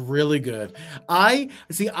 That's really good. Here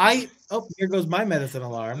goes my medicine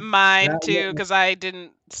alarm. Mine too, because I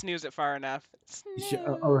didn't snooze it far enough.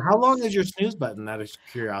 How long is your snooze button? Out of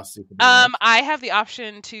curiosity. I have the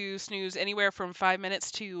option to snooze anywhere from 5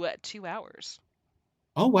 minutes to 2 hours.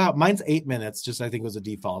 Oh wow, mine's 8 minutes. Just I think was a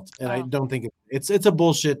default, and I don't think it's a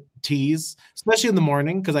bullshit tease, especially in the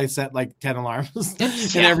morning because I set like 10 alarms,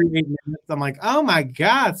 and every 8 minutes I'm like, oh my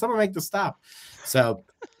god, someone make this stop. So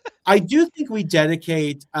I do think we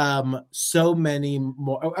dedicate so many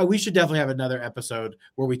more. We should definitely have another episode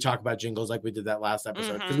where we talk about jingles like we did that last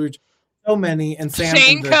episode because we were so many. And Sam,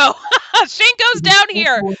 Shanko, Shanko's down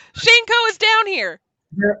here. Shanko is down here.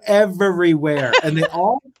 They're everywhere, and they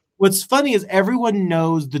all. What's funny is everyone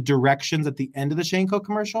knows the directions at the end of the Shanko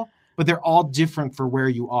commercial, but they're all different for where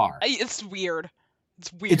you are. It's weird.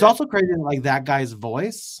 It's weird. It's also crazy that like that guy's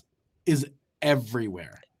voice is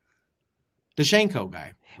everywhere. The Shanko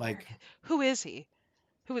guy, like who is he?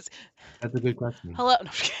 Who is? That's a good question. Hello.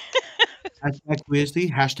 Hashtag who is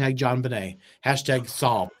he? Hashtag John Bonet. Hashtag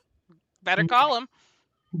solve. Better call him.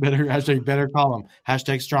 Better call him.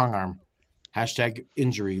 Hashtag strong arm. Hashtag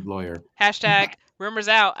injury lawyer. Hashtag rumors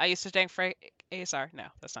out. I used to thank Frank ASR. No,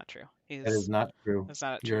 that's not true. That is not true. That's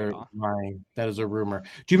not true at all. Lying. That is a rumor.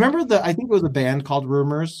 Do you remember I think it was a band called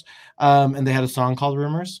Rumors, and they had a song called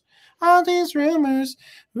Rumors. All these rumors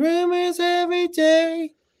every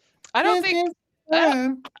day. I don't think.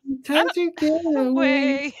 Time to get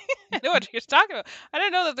away. I know what you're talking about. I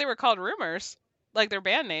didn't know that they were called Rumors, like their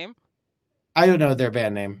band name. I don't know their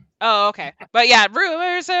band name. Oh, okay. But yeah,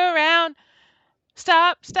 rumors around.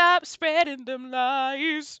 Stop spreading them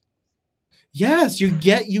lies. Yes, you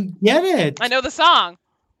get it. I know the song.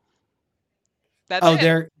 That's it.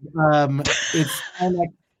 They're it's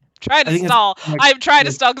try to stall. I'm trying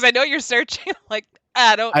to stall because I know you're searching. Like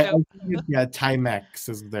I don't know. Timex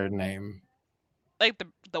is their name. Like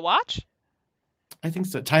the watch? I think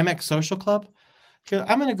so. Timex Social Club.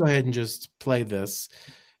 I'm gonna go ahead and just play this.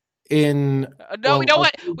 We don't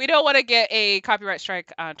want to get a copyright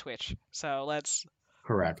strike on Twitch. So let's.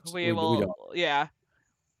 Correct. We will. Yeah.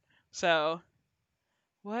 So,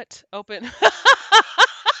 what open?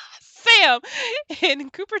 Sam in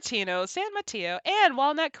Cupertino, San Mateo, and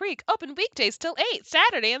Walnut Creek open weekdays till 8,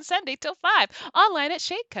 Saturday and Sunday till 5. Online at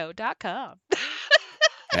shaneco.com.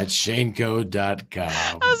 At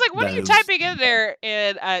shaneco.com. I was like, what are you typing in there?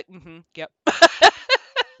 And yep.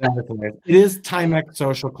 It is Timex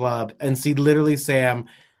Social Club, and see, literally, Sam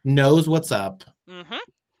knows what's up,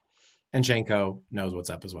 and Shanko knows what's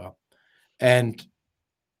up as well, and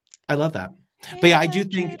I love that. But yeah, I do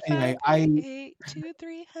think anyway.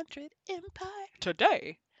 2-300 Empire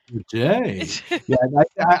today. Yeah,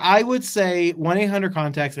 I would say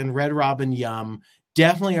 1-800-CONTACTS and Red Robin Yum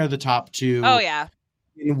definitely are the top two. Oh yeah,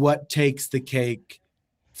 in what takes the cake.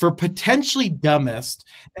 For potentially dumbest,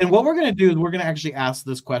 and what we're going to do is we're going to actually ask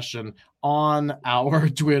this question on our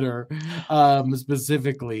Twitter,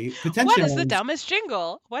 specifically. What is the dumbest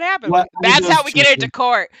jingle? What happened? That's how we get into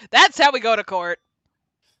court. That's how we go to court.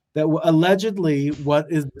 that allegedly,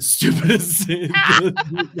 what is the stupidest thing?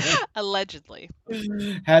 Allegedly.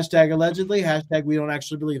 Hashtag allegedly. Hashtag we don't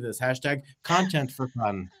actually believe this. Hashtag content for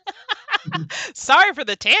fun. Sorry for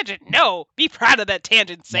the tangent. No, be proud of that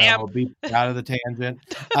tangent, Sam. No, be out of the tangent.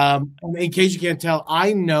 In case you can't tell,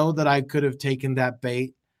 I know that I could have taken that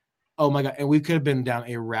bait. Oh my God. And we could have been down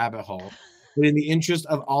a rabbit hole. But in the interest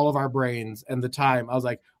of all of our brains and the time, I was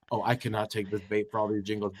like, oh, I cannot take this bait for all these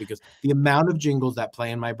jingles, because the amount of jingles that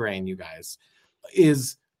play in my brain, you guys,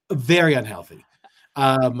 is very unhealthy.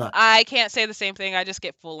 I can't say the same thing. I just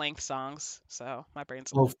get full-length songs. So my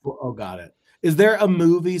brain's oh, got it. Is there a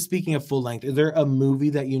movie, speaking of full length, is there a movie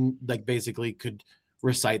that you like basically could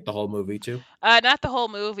recite the whole movie to? Not the whole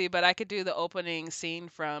movie, but I could do the opening scene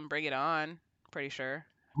from Bring It On. Pretty sure.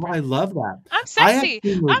 Oh, I love that. I'm sexy.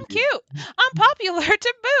 I'm cute. I'm popular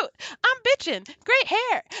to boot. I'm bitchin'. Great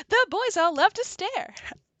hair. The boys all love to stare.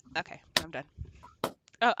 Okay, I'm done.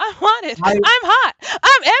 Oh, I'm wanted. I'm hot.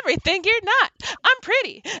 I'm everything you're not. I'm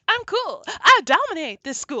pretty. I'm cool. I dominate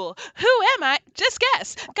this school. Who am I? Just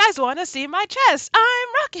guess. Guys want to see my chest. I'm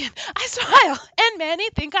rockin'. I smile. And many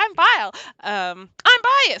think I'm vile. I'm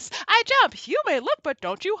biased. I jump. You may look, but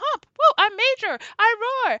don't you hump. Whoa, I'm major. I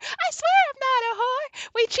roar. I swear I'm not a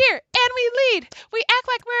whore. We cheer and we lead. We act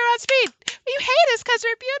like we're on speed. You hate us because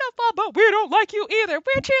we're beautiful, but we don't like you either.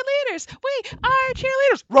 We're cheerleaders. We are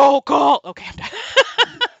cheerleaders. Roll call. Okay, I'm done.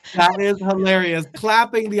 That is hilarious.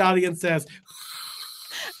 Clapping, the audience says,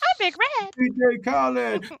 I'm Big Red. DJ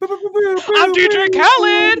Khaled. I'm DJ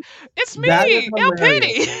Khaled. It's me, El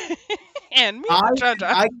Penny. And me, John.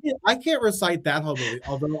 I can't recite that whole movie,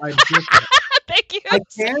 although I'm Thank you.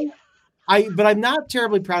 But I'm not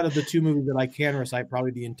terribly proud of the two movies that I can recite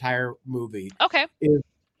probably the entire movie. Okay. Is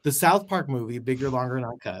the South Park movie, Bigger, Longer, and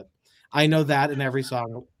Uncut. I know that in every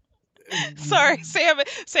song. Sorry, Sam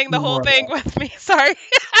sang the whole thing with me. Sorry.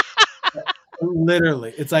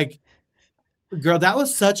 Literally. It's like, girl, that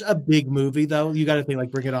was such a big movie, though. You got to think,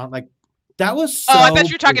 like, Bring It On. Like, that was so... Oh, I thought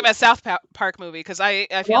you were talking about South Park movie, because I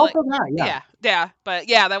feel like... That, yeah. But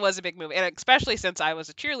yeah, that was a big movie. And especially since I was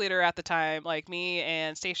a cheerleader at the time, like me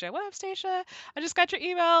and Stacia. What up, Stacia? I just got your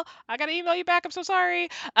email. I got to email you back. I'm so sorry.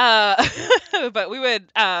 But we would...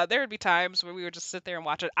 there would be times where we would just sit there and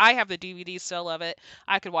watch it. I have the DVD still of it.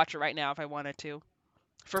 I could watch it right now if I wanted to.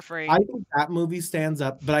 For free. I think that movie stands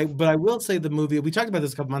up, but I will say the movie, we talked about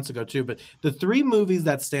this a couple months ago too, but the three movies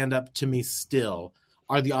that stand up to me still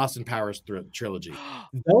are the Austin Powers trilogy.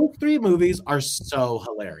 Those three movies are so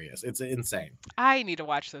hilarious. It's insane. I need to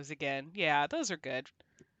watch those again. Yeah, those are good.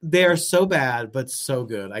 They are so bad, but so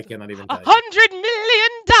good. I cannot even tell you. $100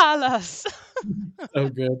 million. So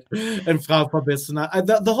good. And Frau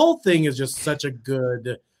Verbissina. The whole thing is just such a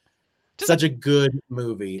good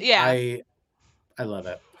movie. Yeah. I love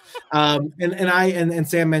it. And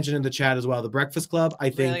Sam mentioned in the chat as well, The Breakfast Club. I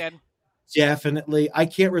think really good. Definitely. I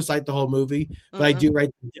can't recite the whole movie, but I do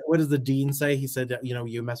write. What does the dean say? He said,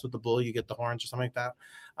 you mess with the bull, you get the horns, or something like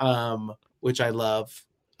that. Which I love.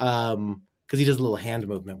 Because he does a little hand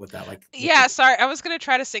movement with that. Like, yeah, sorry. I was gonna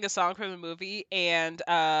try to sing a song from the movie, and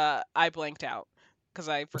I blanked out because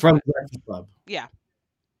I forgot. From The Breakfast Club. Yeah.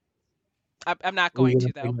 I'm not going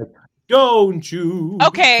to though. Don't you?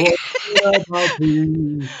 Okay. I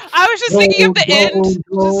was just thinking of the end.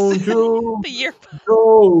 Don't you? The year.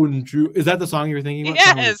 Don't you? Is that the song you were thinking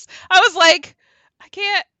about? Yes. I was like, I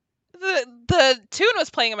can't. The tune was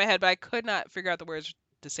playing in my head, but I could not figure out the words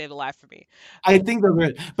to save the life for me. I think they're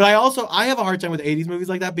good, but I have a hard time with 80s movies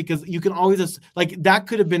like that, because you can always just, like, that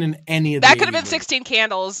could have been in any of that could have been 16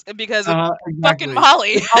 Candles because of fucking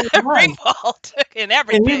Molly Ringwald and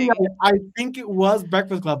everything. And I think it was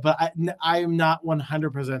Breakfast Club, but I'm not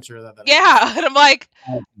 100% sure that. Yeah, and I'm like,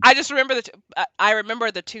 I just remember I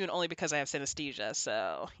remember the tune only because I have synesthesia,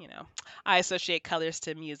 so I associate colors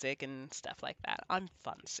to music and stuff like that. I'm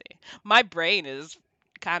fancy. My brain is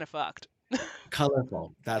kind of fucked.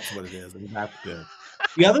 Colorful. That's what it is, and that's good.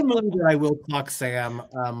 The other movie that I will clock Sam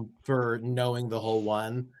for knowing the whole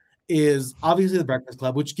one is obviously The Breakfast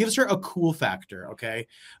Club, which gives her a cool factor, okay?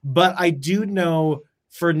 But I do know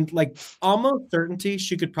for like almost certainty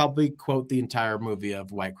she could probably quote the entire movie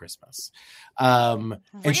of White Christmas. And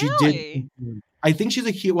she did. I think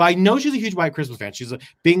she's I know she's a huge White Christmas fan. She's a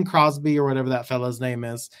Bing Crosby or whatever that fella's name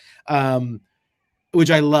is. Which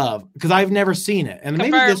I love because I've never seen it. And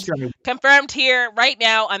confirmed, maybe this year. Confirmed here right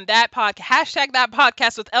now on that podcast. Hashtag that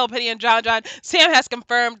podcast with El Penny and John. Sam has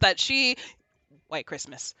confirmed that she White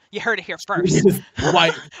Christmas. You heard it here first.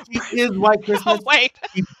 She is White Christmas. Oh, wait.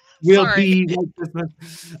 She will be White Christmas.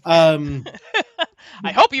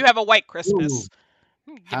 I hope you have a White Christmas.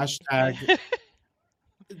 Hashtag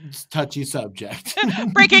touchy subject.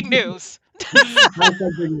 Breaking news.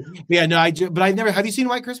 Yeah, no, but I never. Have you seen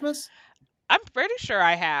White Christmas? I'm pretty sure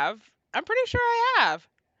I have.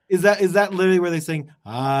 Is that literally where they sing,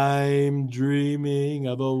 "I'm dreaming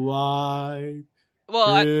of a white"?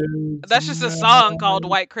 Well, that's just a song called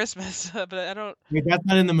White Christmas, but I don't. Wait, that's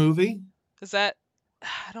not in the movie. Is that?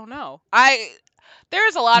 I don't know.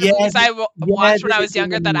 There's a lot of movies I watched when I was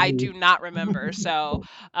younger that I do not remember. So,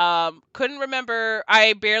 couldn't remember.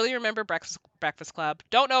 I barely remember Breakfast Club.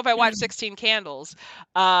 Don't know if I watched 16 Candles.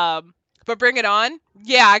 But Bring It On.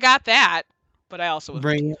 Yeah, I got that. But I also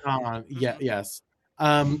Bring It On. Yeah, yes.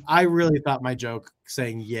 I really thought my joke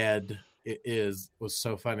saying "yed" was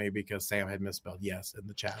so funny because Sam had misspelled "yes" in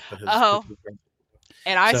the chat. But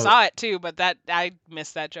and I saw it too, but I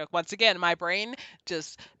missed that joke once again. My brain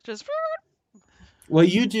just. What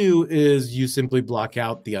you do is you simply block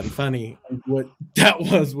out the unfunny. What that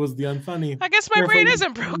was the unfunny. I guess my brain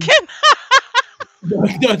isn't broken. No,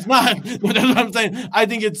 it's not. That's what I'm saying. I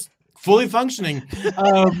think it's fully functioning,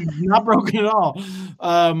 not broken at all.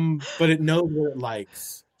 But it knows what it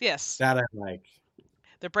likes. Yes, that I like.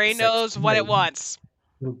 The brain knows what it wants.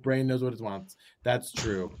 The brain knows what it wants. That's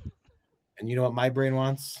true. And you know what my brain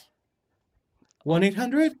wants?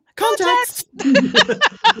 1-800 contacts.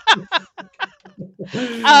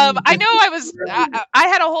 I know I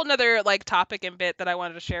had a whole nother topic and bit that I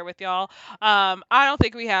wanted to share with y'all. I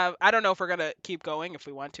don't know if we're gonna keep going. If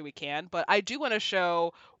we want to, we can, but I do want to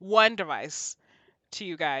show one device to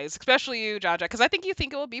you guys, especially you, Jaja, because I think you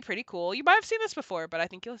think it will be pretty cool. You might have seen this before, but I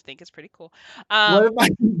think you'll think it's pretty cool. So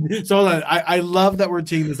hold on. I love that we're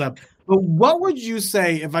teeing this up, but what would you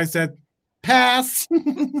say if I said pass?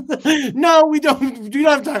 No, we don't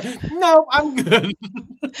have time. No, I'm good.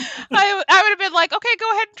 I would have been like, okay,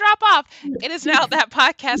 go ahead and drop off. It is now that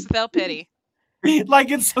podcast without pity. Like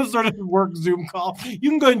it's some sort of work Zoom call. You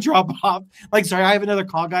can go and drop off. Sorry, I have another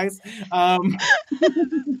call, guys. Sorry.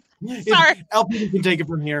 LP can take it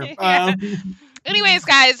from here. Yeah. Anyways,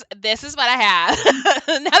 guys, this is what I have.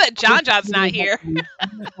 Now that John's not here.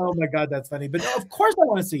 Oh my God, that's funny. But no, of course I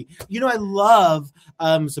want to see. I love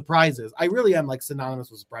surprises. I really am synonymous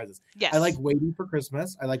with surprises. Yes. I like waiting for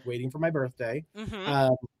Christmas. I like waiting for my birthday.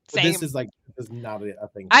 Mm-hmm. Same. This is not a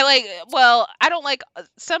thing. I don't like,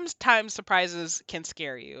 sometimes surprises can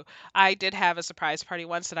scare you. I did have a surprise party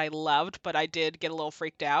once that I loved, but I did get a little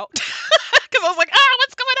freaked out because I was like,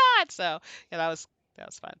 what's going on? So yeah, that was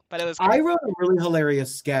fun, but it was great. I wrote a really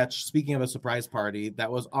hilarious sketch. Speaking of a surprise party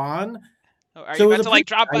that was on. Are you about to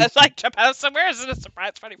jump out somewhere? Is it a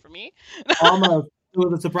surprise party for me? Almost. It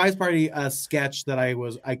was a surprise party sketch that I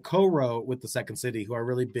co-wrote with the Second City, who are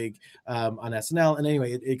really big on SNL. And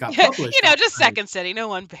anyway, it got published. Just Second City. No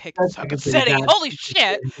one big Second City. Holy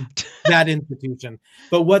shit. That institution.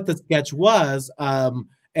 But what the sketch was,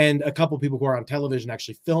 and a couple people who are on television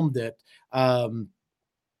actually filmed it.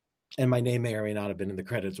 And my name may or may not have been in the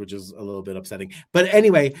credits, which is a little bit upsetting. But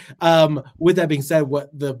anyway, with that being said,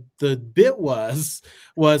 what the bit was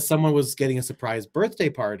someone was getting a surprise birthday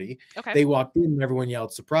party. Okay. They walked in and everyone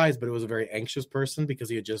yelled surprise, but it was a very anxious person because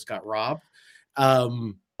he had just got robbed.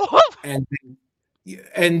 And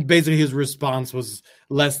basically his response was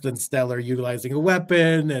less than stellar, utilizing a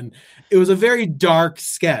weapon. And it was a very dark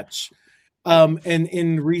sketch. And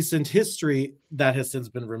in recent history, that has since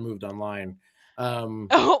been removed online.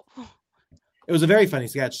 It was a very funny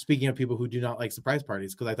sketch. Speaking of people who do not like surprise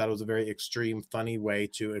parties, because I thought it was a very extreme, funny way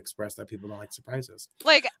to express that people don't like surprises.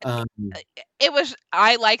 It was.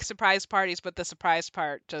 I like surprise parties, but the surprise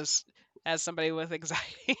part just, as somebody with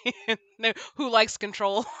anxiety who likes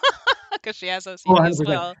control, because she has OCD as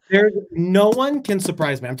well. No one can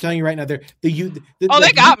surprise me. I'm telling you right now. They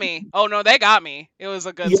got me. Oh no, they got me. It was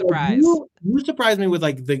a good surprise. You surprise me with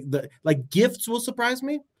the gifts will surprise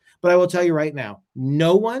me. But I will tell you right now,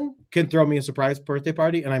 no one can throw me a surprise birthday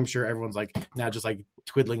party, and I'm sure everyone's now just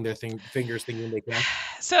twiddling their fingers thinking they can.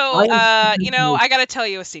 So, I got to tell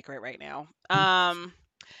you a secret right now.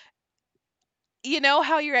 You know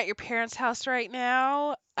how you're at your parents' house right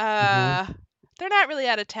now? They're not really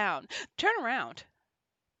out of town. Turn around.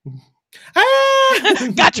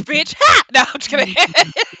 Gotcha, bitch. Ha! No, I'm just kidding.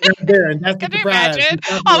 Can you imagine?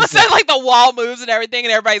 All of a sudden, the wall moves and everything,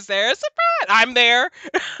 and everybody's there. Surprise! I'm there.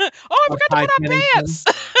 I forgot to put on pants.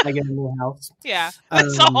 I get a new house. Yeah,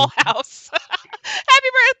 it's a whole house. Happy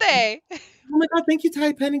birthday! Oh my God! Thank you,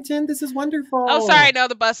 Ty Pennington. This is wonderful. Oh, sorry. No,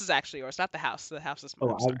 the bus is actually yours, not the house. The house is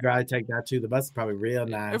mine. Oh, I'd rather take that too. The bus is probably real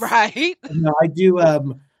nice, right? No, I do.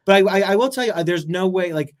 But I will tell you, there's no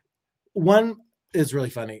way. One is really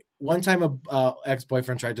funny. One time, a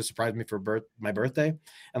ex-boyfriend tried to surprise me for my birthday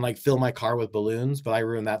and fill my car with balloons, but I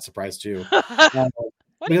ruined that surprise too.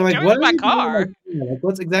 What are you Like, doing what with are my you doing? car? Like,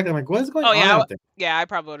 what's exactly? I'm like, what is going Oh on yeah, out there? yeah. I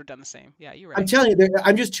probably would have done the same. Yeah, you're I'm right. telling you,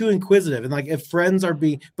 I'm just too inquisitive. And like, if friends are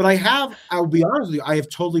being, but I'll be honest with you, I have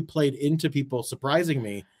totally played into people surprising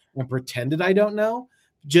me and pretended I don't know,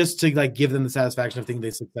 just to like give them the satisfaction of thinking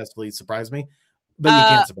they successfully surprised me. But you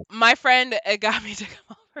can't surprise. My friend got me to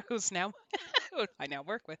come over, who's now who I now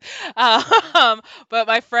work with. But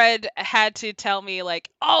my friend had to tell me like,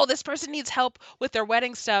 oh, this person needs help with their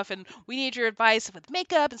wedding stuff, and we need your advice with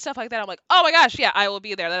makeup and stuff like that. I'm like, oh my gosh, yeah, I will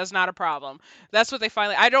be there. That is not a problem. That's what they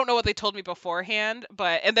finally. I don't know what they told me beforehand,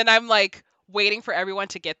 but and then I'm like waiting for everyone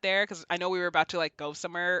to get there because I know we were about to like go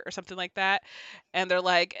somewhere or something like that, and they're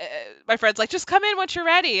like, my friend's like, just come in once you're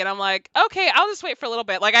ready, and I'm like, okay, I'll just wait for a little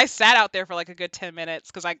bit. Like I sat out there for like a good 10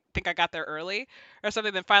 minutes because I think I got there early or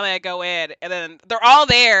something. Then finally I go in, and then they're all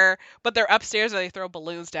there, but they're upstairs and they throw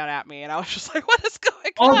balloons down at me, and I was just like, what is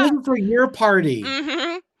going Oh, this on? is for your party.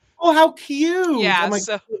 Mm-hmm. Oh, how cute! Yeah, I'm like,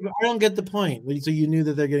 so I don't get the point. So you knew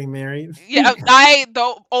that they're getting married? yeah,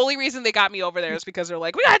 the only reason they got me over there is because they're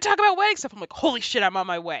like, we gotta talk about wedding stuff. I'm like, holy shit, I'm on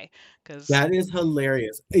my way. Because That is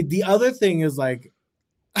hilarious. The other thing is like,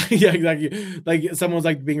 yeah, exactly. Like someone's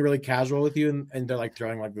like being really casual with you, and they're like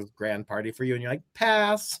throwing like this grand party for you, and you're like,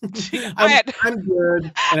 pass. I'm good.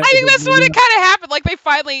 And I think that's what it kind of happened. Like they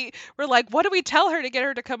finally were like, "What do we tell her to get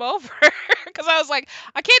her to come over?" Because I was like,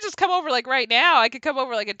 "I can't just come over like right now. I could come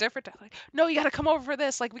over like a different time." Like, no, you got to come over for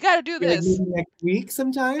this. Like, we got to do Like, this. maybe next week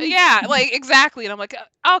sometime. Yeah, like exactly. And I'm like,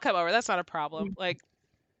 I'll come over. That's not a problem. Like,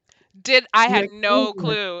 I had Like, no oh,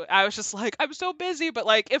 clue. I was just like, I'm so busy, but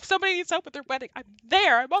like, if somebody needs help with their wedding, I'm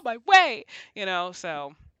there. I'm on my way. You know,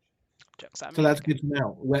 so. Jokes on me. So that's good to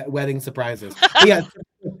know. Wedding surprises. But yeah.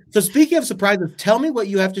 So speaking of surprises, tell me what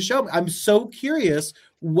you have to show me. I'm so curious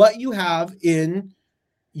what you have in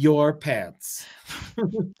your pants.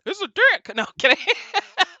 It's a dick. No, kidding.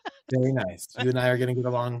 Very nice. You and I are going to get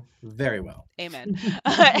along very well. Amen.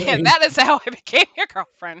 And that is how I became your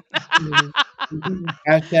girlfriend.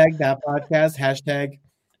 Hashtag that podcast. Hashtag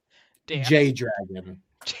Damn. J Dragon.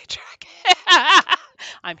 J Dragon.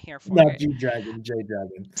 I'm here for Not it. G Dragon, J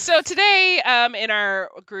Dragon. So today, in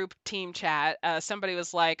our group team chat, somebody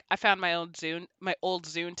was like, "I found my old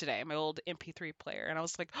Zune today, my old MP3 player," and I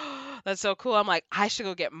was like, oh, "That's so cool." I'm like, I should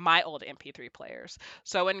go get my old MP3 players.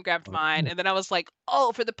 So I went and grabbed mine, and then I was like,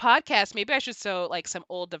 "Oh, for the podcast, maybe I should show like some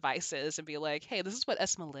old devices and be like, hey, this is what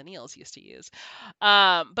us millennials used to use."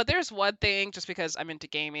 But there's one thing, just because I'm into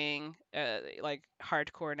gaming, like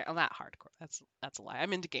hardcore. Well, not hardcore. That's a lie.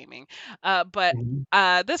 I'm into gaming, but.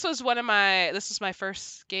 This was my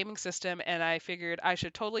first gaming system, and I figured I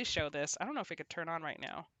should totally show this. I don't know if it could turn on right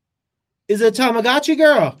now. Is it a Tamagotchi,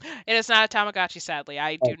 girl? It is not a Tamagotchi, sadly.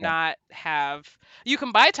 I do not have. You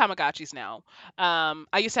can buy Tamagotchis now.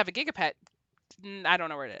 I used to have a Gigapet. I don't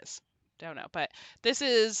know where it is. Don't know, but this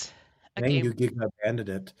is a game. You Giga-banded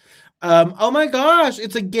it. Oh my gosh,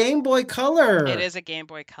 it's a Game Boy Color. It is a Game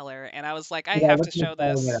Boy Color, and I was like, I have to show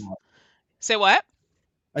this. Say what?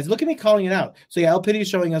 Look at me calling it out. So yeah, El Pity is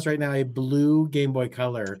showing us right now a blue Game Boy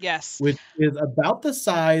Color. Yes. Which is about the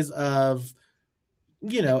size of,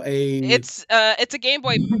 It's a Game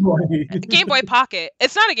Boy Game Boy Pocket.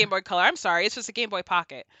 It's not a Game Boy Color. I'm sorry. It's just a Game Boy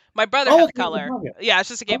Pocket. My brother had the color. Yeah, it's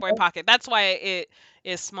just a Game Boy Pocket. That's why it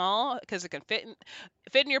is small, because it can fit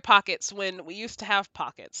in your pockets when we used to have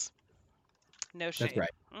pockets. No shade. That's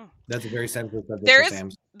right. That's a very sensitive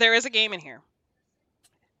subject. There is a game in here.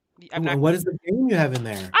 What is the game you have in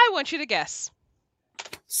there? I want you to guess.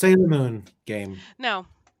 Sailor Moon game. No.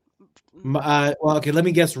 Well, okay, let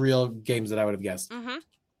me guess real games that I would have guessed. Mm-hmm.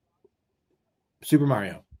 Super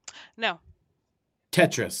Mario. No.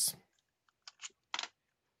 Tetris.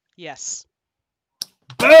 Yes.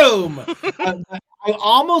 Boom! I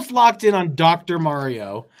almost locked in on Dr.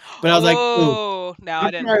 Mario, but I was like, "Oh, no,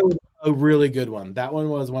 I didn't." Mario was a really good one. That one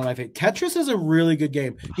was one of my favorite. Tetris is a really good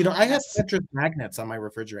game. I have Tetris magnets on my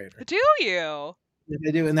refrigerator. Do you? Yeah,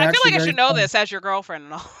 I do, and I feel like I should know this as your girlfriend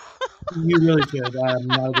and all. You really should. I'm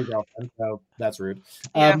not a good girlfriend, so that's rude.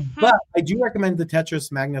 Yeah. But I do recommend the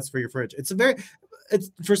Tetris magnets for your fridge. It's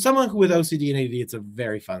for someone who with OCD and ADD, it's a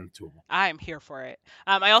very fun tool. I'm here for it.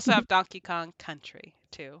 I also have Donkey Kong Country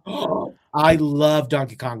too. I love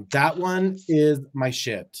Donkey Kong. That one is my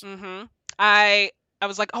shit. Mm-hmm. I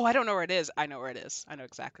was like, oh, I don't know where it is. I know where it is. I know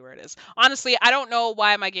exactly where it is. Honestly, I don't know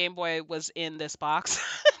why my Game Boy was in this box.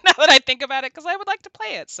 Now that I think about it, because I would like to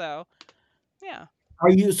play it. So, yeah.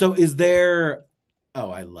 Is there? Oh,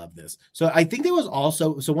 I love this. So I think there was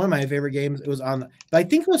also one of my favorite games. It was on, I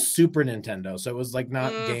think it was Super Nintendo. So it was like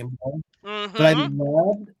not Game Boy, but I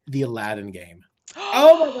loved the Aladdin game.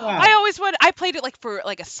 Oh my god! I always wanted. I played it like for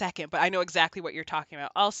like a second, but I know exactly what you're talking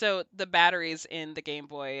about. Also, the batteries in the Game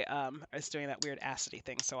Boy is doing that weird acidity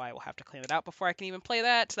thing, so I will have to clean it out before I can even play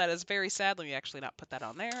that. So that is very sad. Let me actually not put that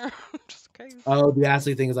on there. Just in case. Oh, the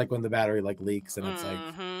acid thing is like when the battery like leaks and it's like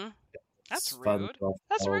Mm-hmm. That's it's fun rude. stuff.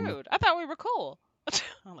 That's rude. I thought we were cool.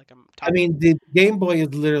 I'm like I'm I talking. mean, the Game Boy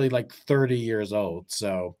is literally like 30 years old,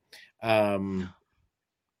 so okay,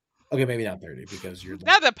 maybe not 30 because you're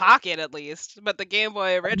Not the Pocket at least, but the Game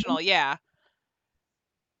Boy original, yeah.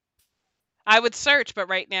 I would search, but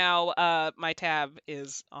right now, my tab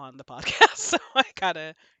is on the podcast, so I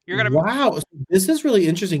gotta. You're gonna. Wow, so this is really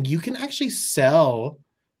interesting. You can actually sell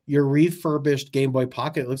your refurbished Game Boy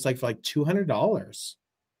Pocket. It looks like for like $200,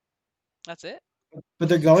 That's it. but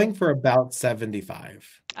they're going for about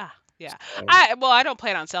 75. Ah, yeah. So, I don't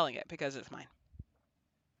plan on selling it because it's mine.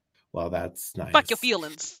 well, that's nice. Fuck your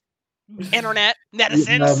feelings. Internet,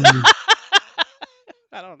 netizens.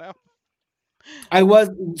 I don't know. I was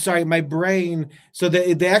sorry, my brain. So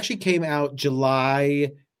they actually came out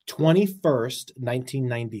July 21st,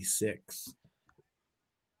 1996.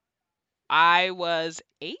 I was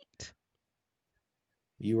 8.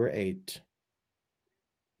 You were 8.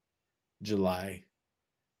 July.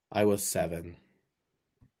 I was 7.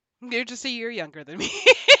 You're just a year younger than me.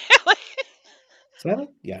 7?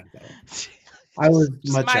 Yeah. 7. I was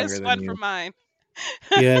just much minus younger one than you. from mine.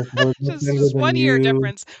 Yes, I was much younger just than 1 year you.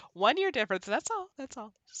 difference. 1 year difference. That's all. That's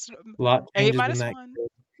all. Just A lot 8 changes minus than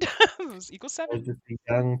that. 1 equals I 7. was just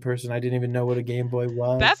a young person. I didn't even know what a Game Boy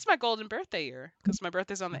was. That's my golden birthday year because my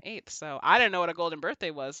birthday's on the 8th. So I didn't know what a golden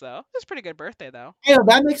birthday was though. It was a pretty good birthday though. Yeah,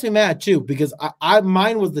 that makes me mad too because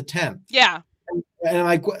mine was the 10th. Yeah. And I'm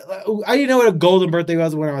like, I didn't know what a golden birthday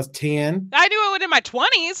was when I was 10. I knew it in my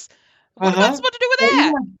 20s. What am I supposed to do with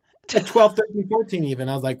that? At 12, 13, 14 even.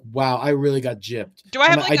 I was like, wow, I really got gypped. Do I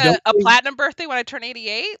have like, a platinum birthday when I turn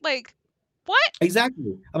 88? Like, what?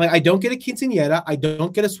 Exactly. I'm like, I don't get a quinceañera. I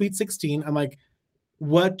don't get a sweet 16. I'm like,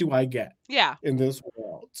 what do I get? Yeah. In this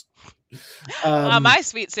world? My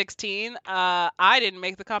sweet 16, I didn't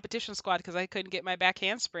make the competition squad because I couldn't get my back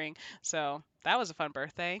handspring. So that was a fun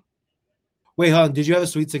birthday. Wait, hold on. Did you have a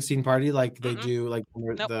sweet 16 party like they do? Like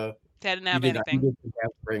nope. the I didn't have anything. You did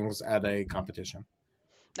handsprings at a competition.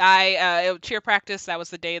 Cheer practice. That was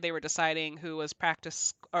the day they were deciding who was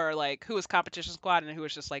practice or like who was competition squad and who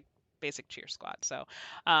was just like basic cheer squad. So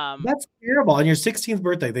that's terrible. On your 16th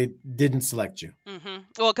birthday, they didn't select you. Mm-hmm.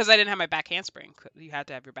 Well, because I didn't have my back handspring. You had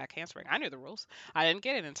to have your back handspring. I knew the rules. I didn't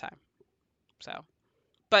get it in time. So,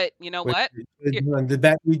 but you know what? Did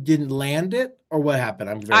that you didn't land it, or what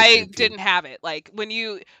happened? I didn't have it. Like when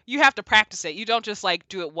you have to practice it. You don't just like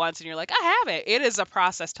do it once and you're like, I have it. It is a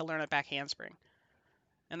process to learn a back handspring.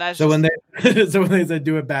 And that's so when they said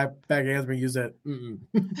do a back handspring, you said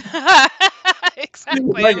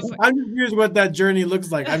exactly. Like, I'm just curious what that journey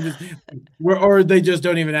looks like. Or they just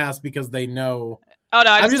don't even ask because they know. Oh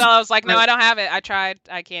no, I was like, no, I don't have it. I tried.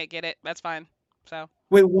 I can't get it. That's fine. So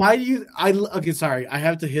wait, why do you? Okay, sorry. I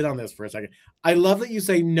have to hit on this for a second. I love that you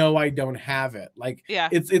say no, I don't have it. Like, yeah,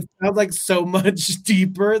 it sounds like so much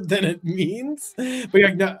deeper than it means. But you're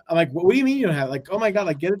like, no, I'm like, what do you mean you don't have it? Like, oh my god,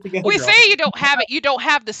 like get it together. We say you don't have it. You don't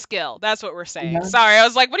have the skill. That's what we're saying. Yeah. Sorry, I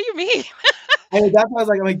was like, what do you mean? And that's why I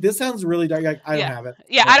was like, this sounds really dark. Like, I don't have it.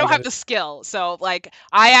 Yeah, I don't have the skill. So like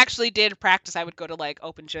I actually did practice. I would go to like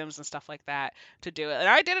open gyms and stuff like that to do it. And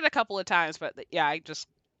I did it a couple of times, but yeah, I just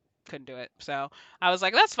couldn't do it. So I was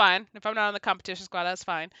like, that's fine. If I'm not on the competition squad, that's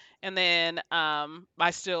fine. And then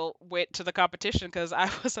I still went to the competition because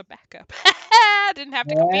I was a backup. I didn't have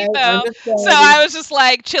to compete though. So I was just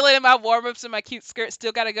like chilling in my warm-ups in my cute skirt,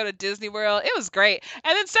 still got to go to Disney World. It was great.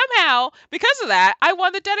 And then somehow, because of that, I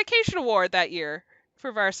won the dedication award that year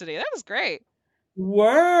for varsity. That was great.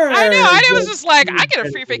 Word. I know. I was just like, I get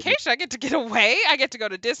a free vacation. I get to get away. I get to go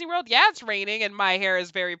to Disney World. Yeah, it's raining and my hair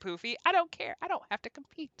is very poofy. I don't care. I don't have to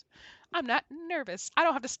compete. I'm not nervous. I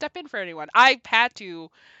don't have to step in for anyone.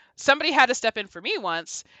 Somebody had to step in for me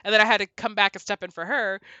once, and then I had to come back and step in for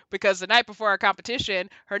her because the night before our competition,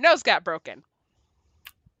 her nose got broken.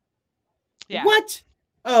 Yeah. What?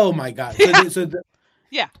 Oh my god. Yeah.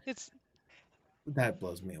 Yeah, it's that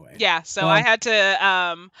blows me away. Yeah, so I had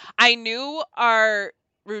to I knew our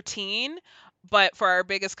routine, but for our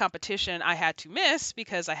biggest competition I had to miss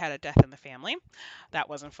because I had a death in the family. That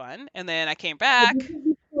wasn't fun. And then I came back.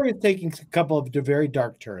 It's taking a couple of very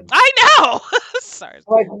dark turns. I know. Sorry.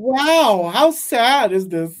 Like, wow, how sad is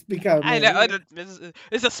this becoming? I know.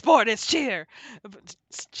 It's a sport. It's cheer.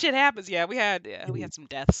 Shit happens. Yeah, we had some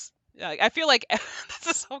deaths. I feel like this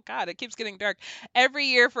is God. It keeps getting dark. Every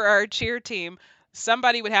year for our cheer team,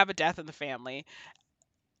 somebody would have a death in the family.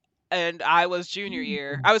 and I was junior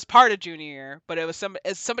year. I was part of junior year, but it was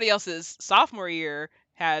somebody else's sophomore year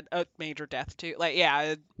had a major death too. Like,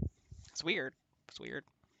 yeah, it's weird. It's weird.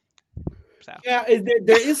 So Yeah,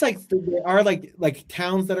 there is like there are like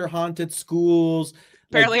towns that are haunted, schools.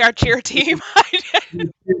 apparently our cheer team.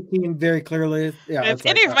 Your team very clearly. Yeah, If it's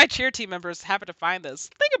any like, of my cheer team members happen to find this,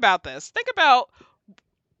 think about this. Think about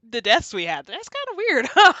the deaths we had. That's kind of weird.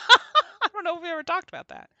 I don't know if we ever talked about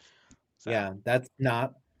that. So. yeah, that's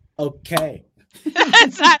not okay.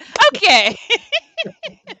 That's not okay.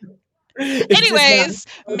 It's just not Anyways,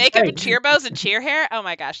 makeup okay. and cheer bows and cheer hair. Oh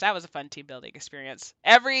my gosh, that was a fun team building experience.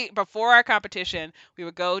 Before our competition, we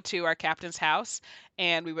would go to our captain's house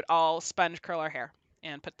and we would all sponge curl our hair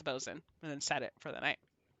and put the bows in and then set it for the night.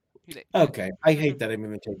 Okay, I hate that I'm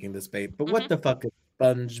even taking this bait, but what the fuck is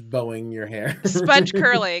sponge bowing your hair? Sponge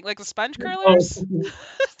curling, like the sponge curlers.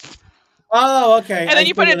 Oh, okay. And then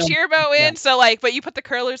you put a see what cheer bow in, yeah. so like, but you put the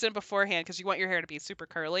curlers in beforehand because you want your hair to be super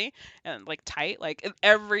curly and like tight. Like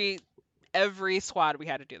every squad we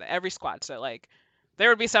had to do that. Every squad. So like, there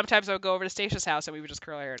would be sometimes I would go over to Stacia's house and we would just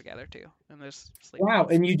curl our hair together too, and there's sleep. Wow,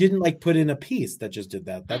 and you didn't like put in a piece that just did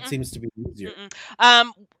that. That seems to be easier.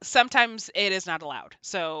 Sometimes it is not allowed.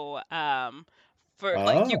 So for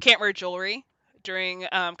like you can't wear jewelry during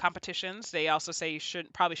competitions. They also say you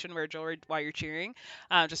probably shouldn't wear jewelry while you're cheering,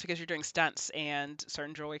 just because you're doing stunts and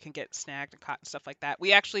certain jewelry can get snagged and caught and stuff like that.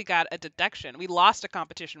 We actually got a deduction. We lost a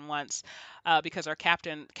competition once because our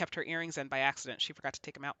captain kept her earrings in by accident. She forgot to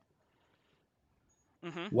take them out.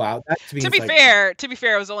 Wow, that To be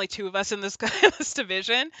fair, it was only 2 of us in this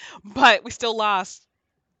division, but we still lost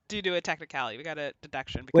due to a technicality. We got a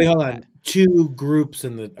deduction. Wait, hold on. 2 groups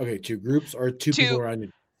in the 2 groups or 2 people are on your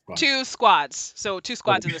squad? 2 squads. So 2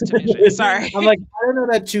 squads in this division. Sorry. I'm like, I don't know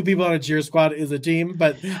that 2 people on a cheer squad is a team,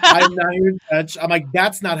 but I'm not here to judge. I'm like,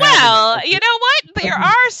 that's not happening. Well, you know what? There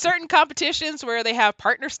are certain competitions where they have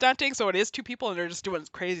partner stunting, so it is 2 people and they're just doing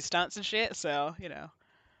crazy stunts and shit. So, you know.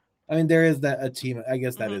 I mean, there is a team. I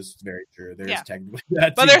guess that is very true. There is technically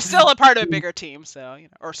that but team. they're still a part of a bigger team, so, you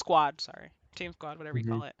know, or squad, sorry. Team squad, whatever you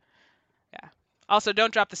call it. Yeah. Also,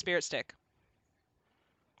 don't drop the spirit stick.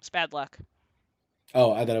 It's bad luck.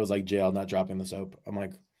 Oh, I thought it was like jail, not dropping the soap. I'm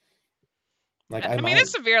like I mean,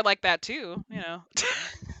 it's severe like that too, you know.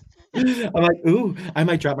 I'm like, ooh, I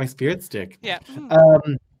might drop my spirit stick. Yeah.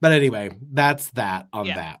 But anyway, that's that on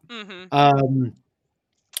that. Mm-hmm.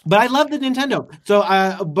 But I love the Nintendo. So,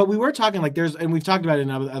 but we were talking like and we've talked about it in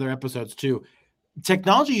other episodes too.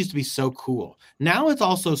 Technology used to be so cool. Now it's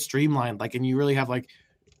also streamlined. Like, and you really have like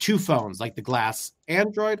 2 phones, like the glass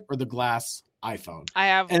Android or the glass iPhone. I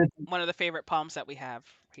have one of the favorite Palms that we have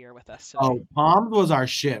here with us today. Oh, Palm was our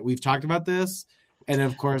shit. We've talked about this, and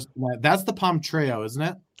of course, that's the Palm Treo, isn't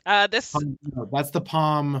it? That's the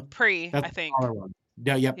Palm Pre, that's I think. The one.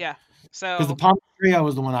 Yeah, yep. Yeah. So because the Palm Treo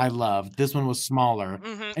was the one I loved. This one was smaller.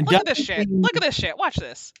 And look at this shit. Look at this shit. Watch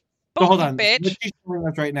this. So hold on. Bitch. What she's showing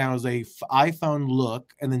us right now is a iPhone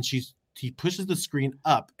look, and then he pushes the screen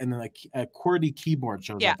up, and then a QWERTY keyboard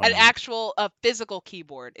shows up. Yeah, a physical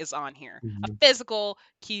keyboard is on here. A physical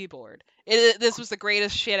keyboard. This was the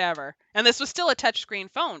greatest shit ever. And this was still a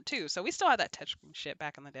touchscreen phone, too. So we still had that touchscreen shit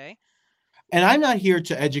back in the day. And I'm not here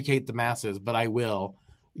to educate the masses, but I will.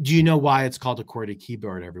 Do you know why it's called a QWERTY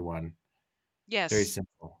keyboard, everyone? Yes. Very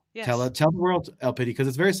simple. Yes. Tell the world, LPD, because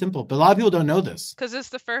it's very simple. But a lot of people don't know this. Because it's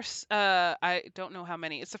the first, I don't know how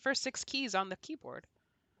many. It's the first 6 keys on the keyboard.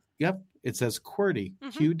 Yep. It says QWERTY.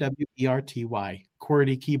 QWERTY.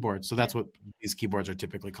 QWERTY keyboard. So that's what these keyboards are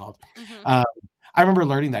typically called. I remember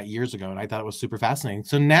learning that years ago, and I thought it was super fascinating.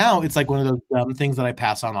 So now it's like one of those dumb things that I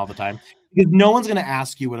pass on all the time. Because no one's going to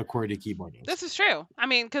ask you what a QWERTY keyboard is. This is true. I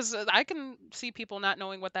mean, because I can see people not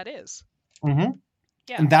knowing what that is.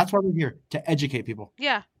 Yeah. And that's why we're here, to educate people.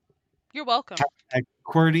 Yeah. You're welcome. Hashtag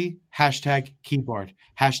QWERTY, hashtag keyboard,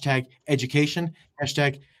 hashtag education,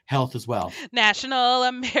 hashtag health as well. National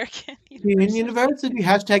American University,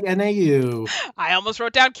 hashtag NAU. I almost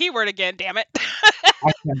wrote down keyword again, damn it.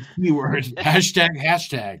 Hashtag keyword,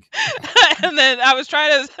 hashtag. And then I was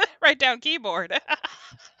trying to write down keyboard.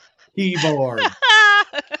 Keyboard.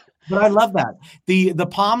 But I love that. The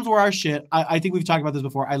Palms were our shit. I think we've talked about this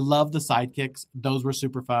before. I love the sidekicks. Those were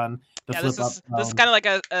super fun. This is kind of like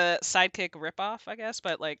a sidekick ripoff, I guess,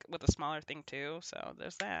 but like with a smaller thing too. So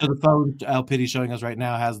there's that. So the phone LPD showing us right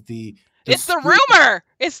now has It's the rumor.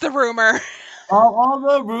 It's the rumor. All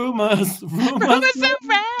the rumors. Rumors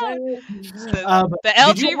around. The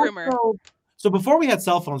LG rumor. So before we had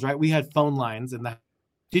cell phones, right? We had phone lines in the.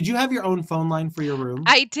 Did you have your own phone line for your room?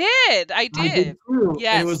 I did. I did too.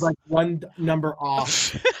 Yes. And it was like one number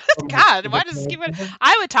off. God, why does this keep it?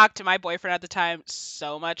 I would talk to my boyfriend at the time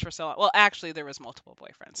so much for so long. Well, actually, there was multiple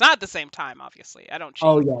boyfriends, not at the same time. Obviously, I don't cheat.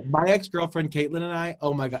 Oh yeah, my ex-girlfriend Caitlin and I.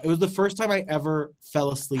 Oh my god, it was the first time I ever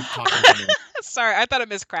fell asleep talking to her. Sorry, I thought I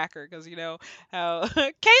missed Cracker because you know how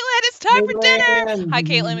Caitlin, it's time for dinner. Hi,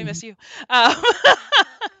 Caitlin, we miss you.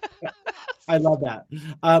 I love that.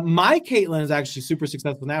 My Caitlin is actually super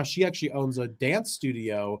successful now. She actually owns a dance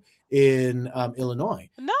studio in Illinois.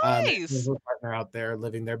 Nice. Her partner out there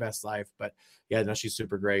living their best life. But yeah, no, she's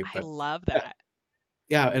super great. I But love that.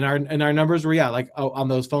 yeah, and our numbers were on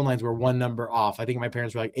those phone lines were one number off. I think my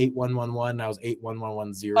parents were like 8111. And I was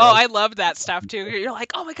 81110. Oh, I love that stuff too. You're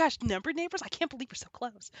like, oh my gosh, neighbors! I can't believe we're so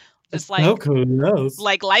close. Just like so close.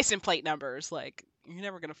 Like license plate numbers. Like you're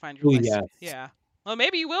never gonna find your license. Yes. Yeah. Well,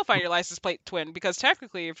 maybe you will find your license plate twin because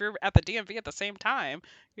technically, if you're at the DMV at the same time,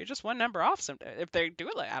 you're just one number off. Someday, if they do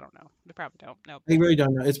it, like I don't know, they probably don't. No, I really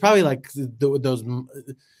don't know. It's probably like those.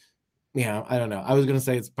 Yeah, I don't know. I was gonna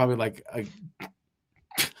say it's probably like.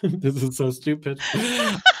 This is so stupid.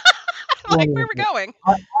 Like where we're going.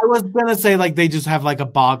 I was gonna say like they just have like a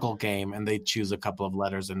Boggle game and they choose a couple of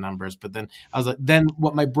letters and numbers, but then I was like, then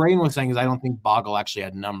what my brain was saying is I don't think Boggle actually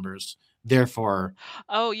had numbers. Therefore,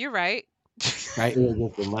 oh, you're right. Right, it was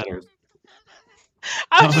just the letters.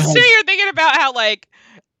 I was just sitting here thinking about how like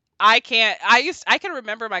I can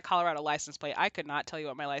remember my Colorado license plate. I could not tell you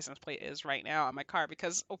what my license plate is right now on my car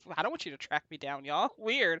because I don't want you to track me down, y'all.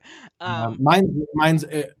 Weird. Mine's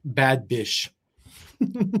Bad Bish.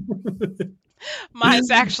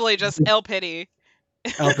 Mine's actually just El Pity.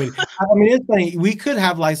 El Pity. I mean, it's funny. We could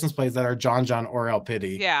have license plates that are John or El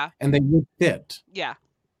Pity. Yeah. And they would fit. Yeah.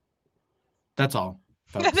 That's all.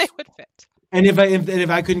 They would fit. And if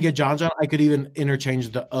I couldn't get John, I could even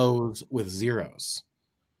interchange the O's with zeros.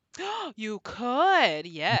 You could,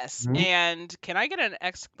 yes. Mm-hmm. And can I get an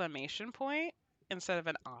exclamation point instead of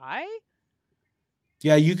an I?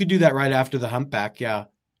 Yeah, you could do that right after the humpback. Yeah.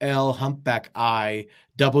 L humpback I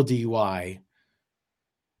double DY.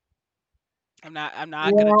 I'm not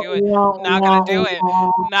gonna do it. Not gonna do it.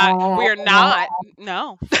 We're not.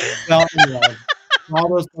 No. Well, anyway, all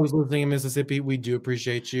those folks listening in Mississippi, we do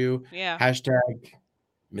appreciate you. Yeah. Hashtag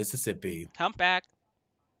Mississippi. Humpback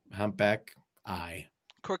I.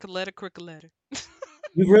 Crooked letter.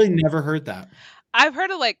 You've really never heard that. I've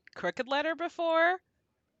heard of like crooked letter before,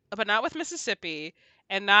 but not with Mississippi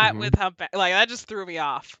and not with humpback. Like that just threw me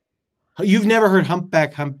off. You've never heard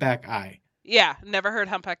humpback I. Yeah, never heard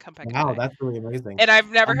humpback. Wow, that's really amazing. And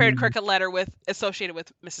I've never heard crooked letter associated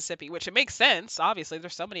with Mississippi, which it makes sense. Obviously,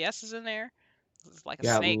 there's so many S's in there. It's like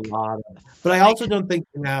a snake. But I also don't think.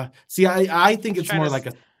 See, I think it's more like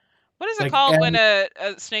a. What is it called when a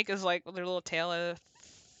snake is like their little tail?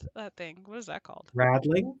 That thing. What is that called?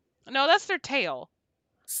 Rattling? No, that's their tail.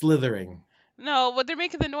 Slithering. No, but they're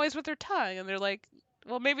making the noise with their tongue, and they're like,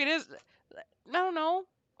 well, maybe it is. I don't know.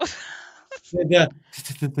 Yeah,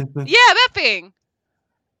 that thing.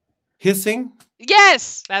 Hissing?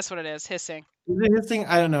 Yes, that's what it is. Hissing. Is it hissing?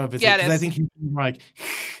 I don't know if it's because I think he's more like.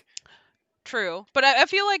 True, but I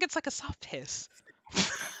feel like it's like a soft hiss.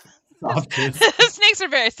 Soft hiss. Snakes are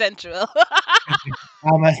very sensual.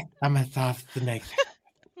 I'm a soft snake.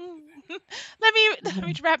 Let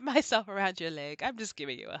me wrap myself around your leg. I'm just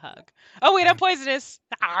giving you a hug. Oh wait, I'm poisonous.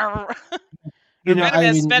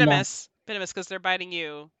 Venomous because they're biting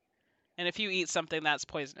you. And if you eat something, that's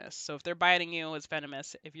poisonous. So if they're biting you, it's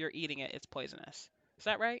venomous. If you're eating it, it's poisonous. Is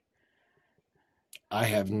that right? I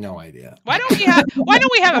have no idea. Why don't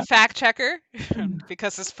we have a fact checker?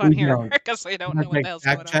 Because it's fun here. Because we don't know what the hell's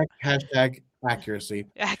going on. Hashtag accuracy.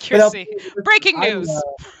 Accuracy. Breaking news.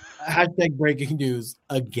 Hashtag breaking news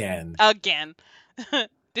again.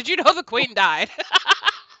 Did you know the Queen died?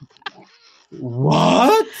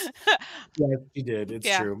 What? Yes, she did. It's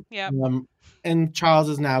true. Yeah. And Charles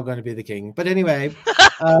is now going to be the king. But anyway.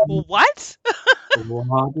 What?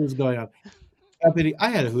 What is going on? I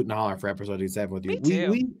had a hoot and holler for episode 87 with you. Me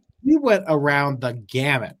too. We went around the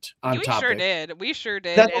gamut on topic. We sure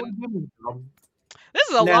did. That's this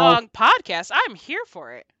is a long podcast. I'm here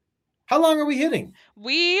for it. How long are we hitting?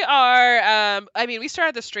 We are, we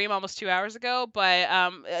started the stream almost 2 hours ago, but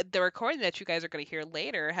the recording that you guys are going to hear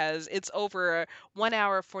later it's over 1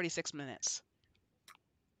 hour, 46 minutes.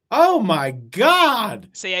 Oh my God.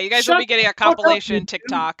 So yeah, you guys will be getting a compilation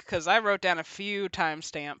TikTok because I wrote down a few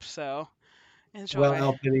timestamps, so enjoy. Well,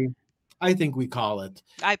 El Pity, I think we call it.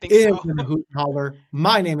 I think so. Hoot and holler.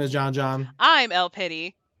 My name is John. I'm El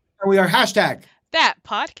Pity. And we are hashtag That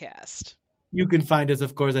Podcast. You can find us,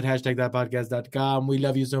 of course, at hashtag thatpodcast.com. We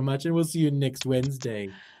love you so much, and we'll see you next Wednesday.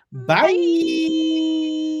 Bye.